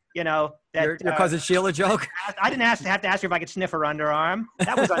 that Your cousin Sheila joke? I didn't have to ask her if I could sniff her underarm.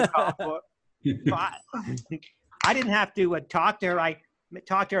 That was uncalled for. So I didn't have to talk to her. I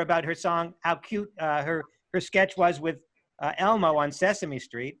talked to her about her song, how cute her sketch was with Elmo on Sesame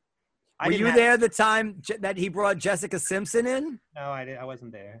Street. Were you there the time that he brought Jessica Simpson in? No, I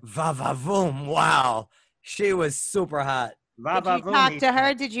wasn't there. Va va voom! Wow, she was super hot. Did you talk to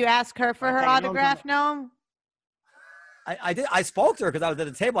her? Did you ask her for her autograph? No. I did. I spoke to her because I was at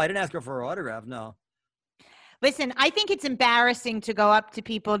the table. I didn't ask her for her autograph. No. Listen, I think it's embarrassing to go up to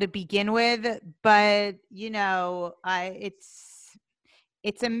people to begin with, but it's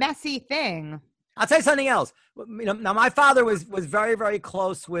a messy thing. I'll tell you something else. Now my father was very, very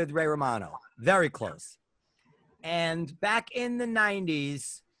close with Ray Romano, very close. And back in the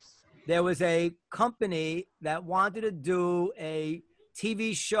 90s, there was a company that wanted to do a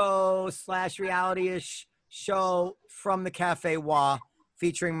TV show / reality-ish show from the Cafe Wa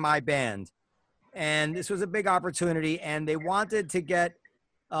featuring my band. And this was a big opportunity, and they wanted to get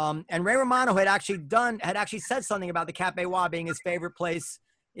and Ray Romano had actually said something about the Cafe Wa being his favorite place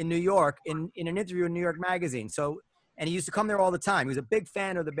in New York in an interview in New York Magazine. So, and he used to come there all the time. He was a big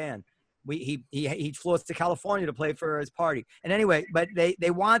fan of the band. He flew us to California to play for his party. And anyway, but they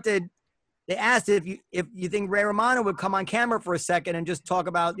asked if you think Ray Romano would come on camera for a second and just talk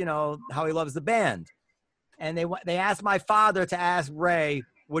about, how he loves the band. And they asked my father to ask Ray,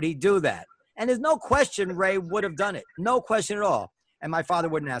 would he do that? And there's no question Ray would have done it. No question at all. And my father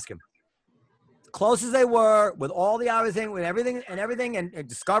wouldn't ask him. Close as they were, with all the other thing, with everything, and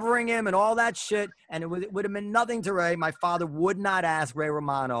discovering him and all that shit, and it would have meant nothing to Ray. My father would not ask Ray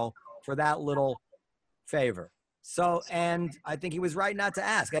Romano for that little favor. So, and I think he was right not to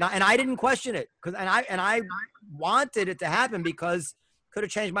ask, and I didn't question it because I wanted it to happen because it could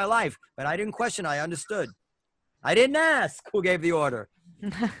have changed my life, but I didn't question it. I understood. I didn't ask who gave the order.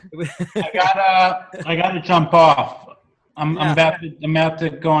 I gotta jump off. I'm about to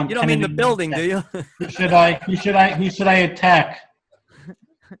go on. You don't mean the building, do you? Who should I attack?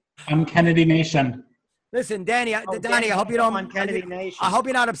 I'm Kennedy Nation. Listen, Danny, I hope you don't. Kennedy Nation. I hope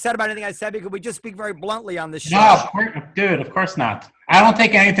you're not upset about anything I said because we just speak very bluntly on this show. No, dude, of course not. I don't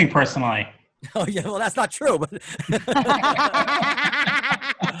take anything personally. Oh yeah, well that's not true. But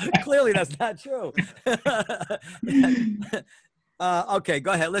clearly that's not true. Okay,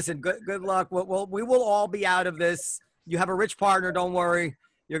 go ahead. Listen, good luck. We will all be out of this. You have a rich partner. Don't worry.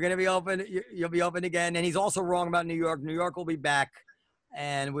 You're going to be open. You'll be open again. And he's also wrong about New York. New York will be back,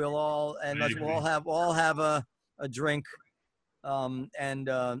 and we'll all have a drink, and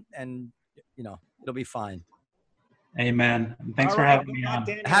it'll be fine. Amen. Thanks for having me on.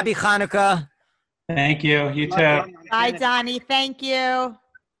 Happy Hanukkah. Thank you. You too. Bye, Donnie. Thank you.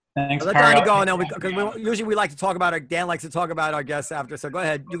 Thanks, Let Donnie go, and then because usually we like to talk about Dan likes to talk about our guests after. So go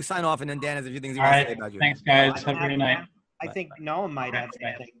ahead, you sign off, and then Dan has a few things he wants to say about you. Thanks, guys. Have a good night. I think Noah might have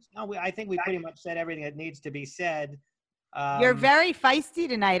some things. No, I think we pretty much said everything that needs to be said. You're very feisty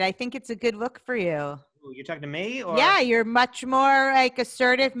tonight. I think it's a good look for you. You're talking to me, or yeah, you're much more like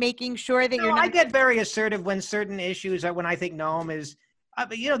assertive, making sure that you're not. I get very assertive when certain issues are when I think Noam is.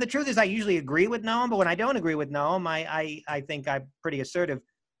 But the truth is, I usually agree with Noam, but when I don't agree with Noam, I think I'm pretty assertive.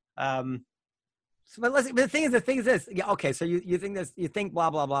 But the thing is this. Yeah, okay. So you think this? You think blah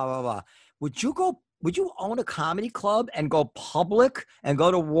blah blah blah blah. Would you own a comedy club and go public and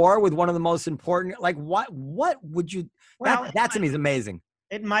go to war with one of the most important? Like what would you? Well, that to me is amazing.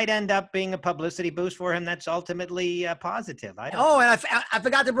 it might end up being a publicity boost for him that's ultimately positive. I don't know. Oh, and I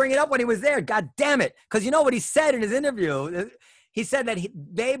forgot to bring it up when he was there. God damn it. Because you know what he said in his interview? He said that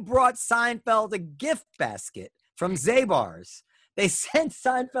they brought Seinfeld a gift basket from Zabar's. They sent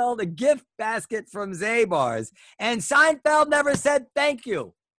Seinfeld a gift basket from Zabar's. And Seinfeld never said thank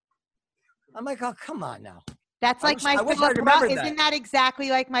you. I'm like, oh, come on now. That's like my Philip Roth. Isn't that exactly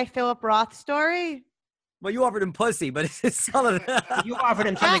like my Philip Roth story? Well, you offered him pussy, but it's just some of You offered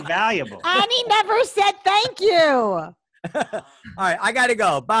him something valuable. And he never said thank you. All right, I got to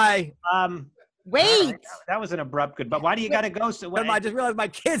go. Bye. Wait. That was an abrupt goodbye. Why do you got to go? So I just realized my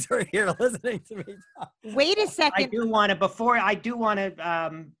kids are here listening to me talk. Wait a second. I do want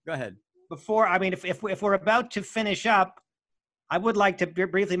to, Go ahead. If we're about to finish up, I would like to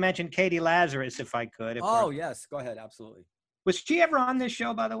briefly mention Katie Lazarus, if I could. Yes. Go ahead. Absolutely. Was she ever on this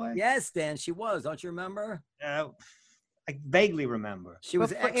show, by the way? Yes, Dan, she was. Don't you remember? I vaguely remember. She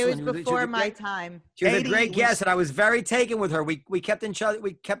was excellent. It was before my time. She was a great guest, and I was very taken with her. We kept in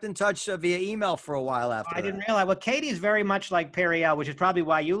touch via email for a while after. I didn't realize. Well, Katie's very much like Periel, which is probably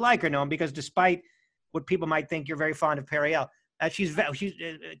why you like her, Noam, because despite what people might think, you're very fond of Periel.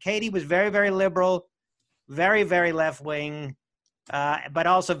 Katie was very, very liberal, very, very left wing, but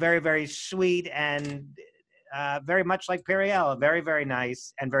also very, very sweet and very much like Periel, very, very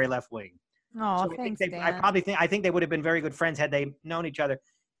nice and very left wing. Oh, thanks, Dan. I think they would have been very good friends had they known each other.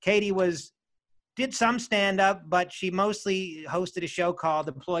 Katie did some stand up, but she mostly hosted a show called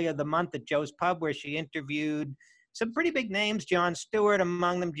Employee of the Month at Joe's Pub, where she interviewed some pretty big names, Jon Stewart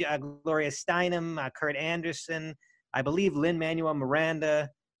among them, Gloria Steinem, Kurt Anderson, I believe Lin-Manuel Miranda,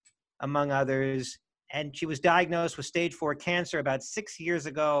 among others. And she was diagnosed with stage 4 cancer about 6 years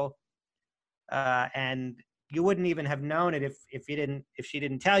ago. And you wouldn't even have known it if she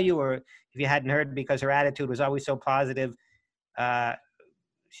didn't tell you, or if you hadn't heard, because her attitude was always so positive.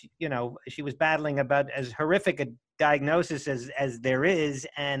 She was battling about as horrific a diagnosis as there is,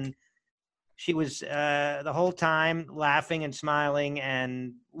 and she was the whole time laughing and smiling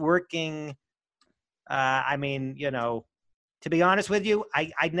and working. To be honest with you,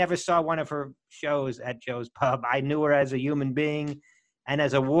 I never saw one of her shows at Joe's Pub. I knew her as a human being and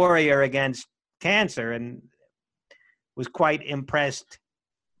as a warrior against cancer, and was quite impressed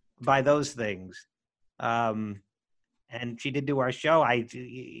by those things. And she did do our show. I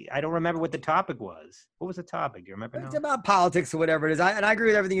don't remember what the topic was. What was the topic? Do you remember? It's about politics or whatever it is. And I agree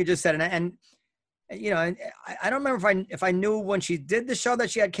with everything you just said. And I don't remember if I knew when she did the show that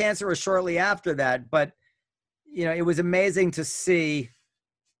she had cancer or shortly after that. But it was amazing to see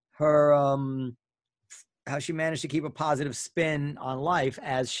her how she managed to keep a positive spin on life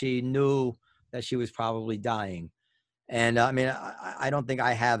as she knew that she was probably dying. And I don't think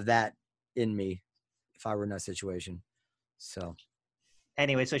I have that in me if I were in that situation. So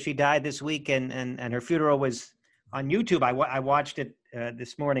anyway, so she died this week, and her funeral was on YouTube. I watched it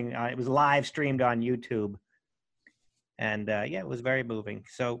this morning. It was live streamed on YouTube. And it was very moving.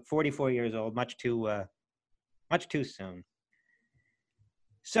 So 44 years old, much too soon.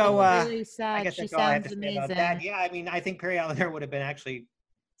 So really sad. I guess She that's all I have to sounds say about amazing. that. Yeah, I think Perry Allen would have been actually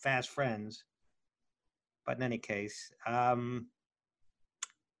fast friends. But in any case, all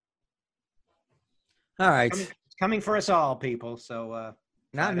right, coming for us all, people. So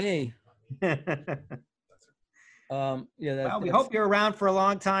not me. Well, we hope you're around for a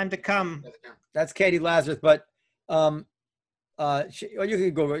long time to come. That's Katie Lazarus, but you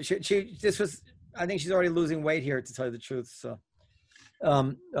can go. I think she's already losing weight here, to tell you the truth. So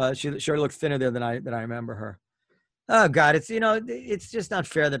she sure looks thinner there than I remember her. Oh God, it's just not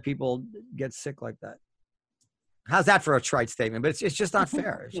fair that people get sick like that. How's that for a trite statement? But it's just not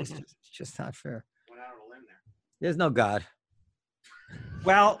fair. It's just not fair. Went out on a limb there. There's no God.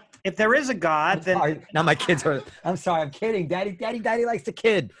 Well, if there is a God, then now my kids are. I'm sorry, I'm kidding. Daddy likes to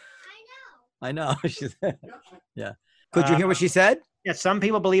kid. I know. Yeah. Could you hear what she said? Yeah, some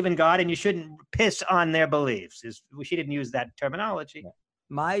people believe in God, and you shouldn't piss on their beliefs. She didn't use that terminology.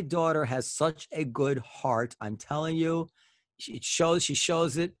 My daughter has such a good heart. I'm telling you, she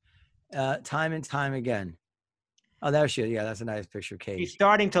shows it time and time again. Oh, there she is. Yeah, that's a nice picture, Katie. She's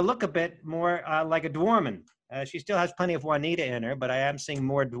starting to look a bit more like a Dwarman. She still has plenty of Juanita in her, but I am seeing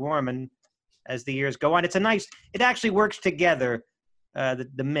more Dwarman as the years go on. It actually works together.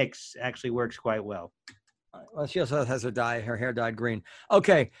 The mix actually works quite well. Well, she also has her hair dyed green.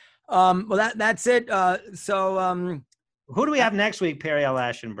 Okay. Well, that's it. Who do we have next week, Perry L.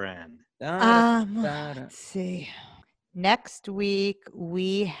 Ashenbrand? Let's see. Next week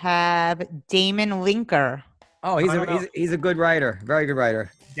we have Damon Linker. Oh, he's a good writer. Very good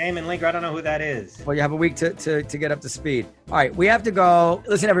writer. Damon Linker, I don't know who that is. Well, you have a week to get up to speed. All right, we have to go.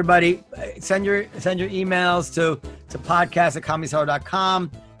 Listen, everybody, send your emails to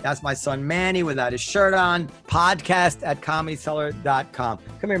podcast@comedyseller.com. That's my son Manny without his shirt on. Podcast@comedyseller.com.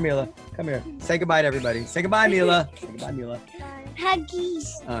 Come here, Mila. Come here. Say goodbye to everybody. Say goodbye, Mila. Say goodbye, Mila. Huggies.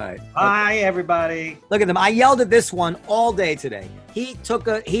 All right. Bye, everybody. Look at them. I yelled at this one all day today. He took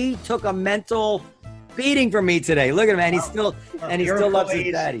a mental beating from me today. Look at him, and he still loves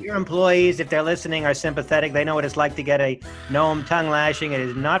his daddy. Your employees, if they're listening, are sympathetic. They know what it's like to get a gnome tongue lashing. It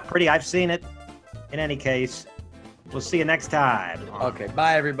is not pretty. I've seen it. In any case, we'll see you next time. Okay,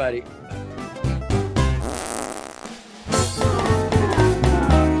 bye, everybody.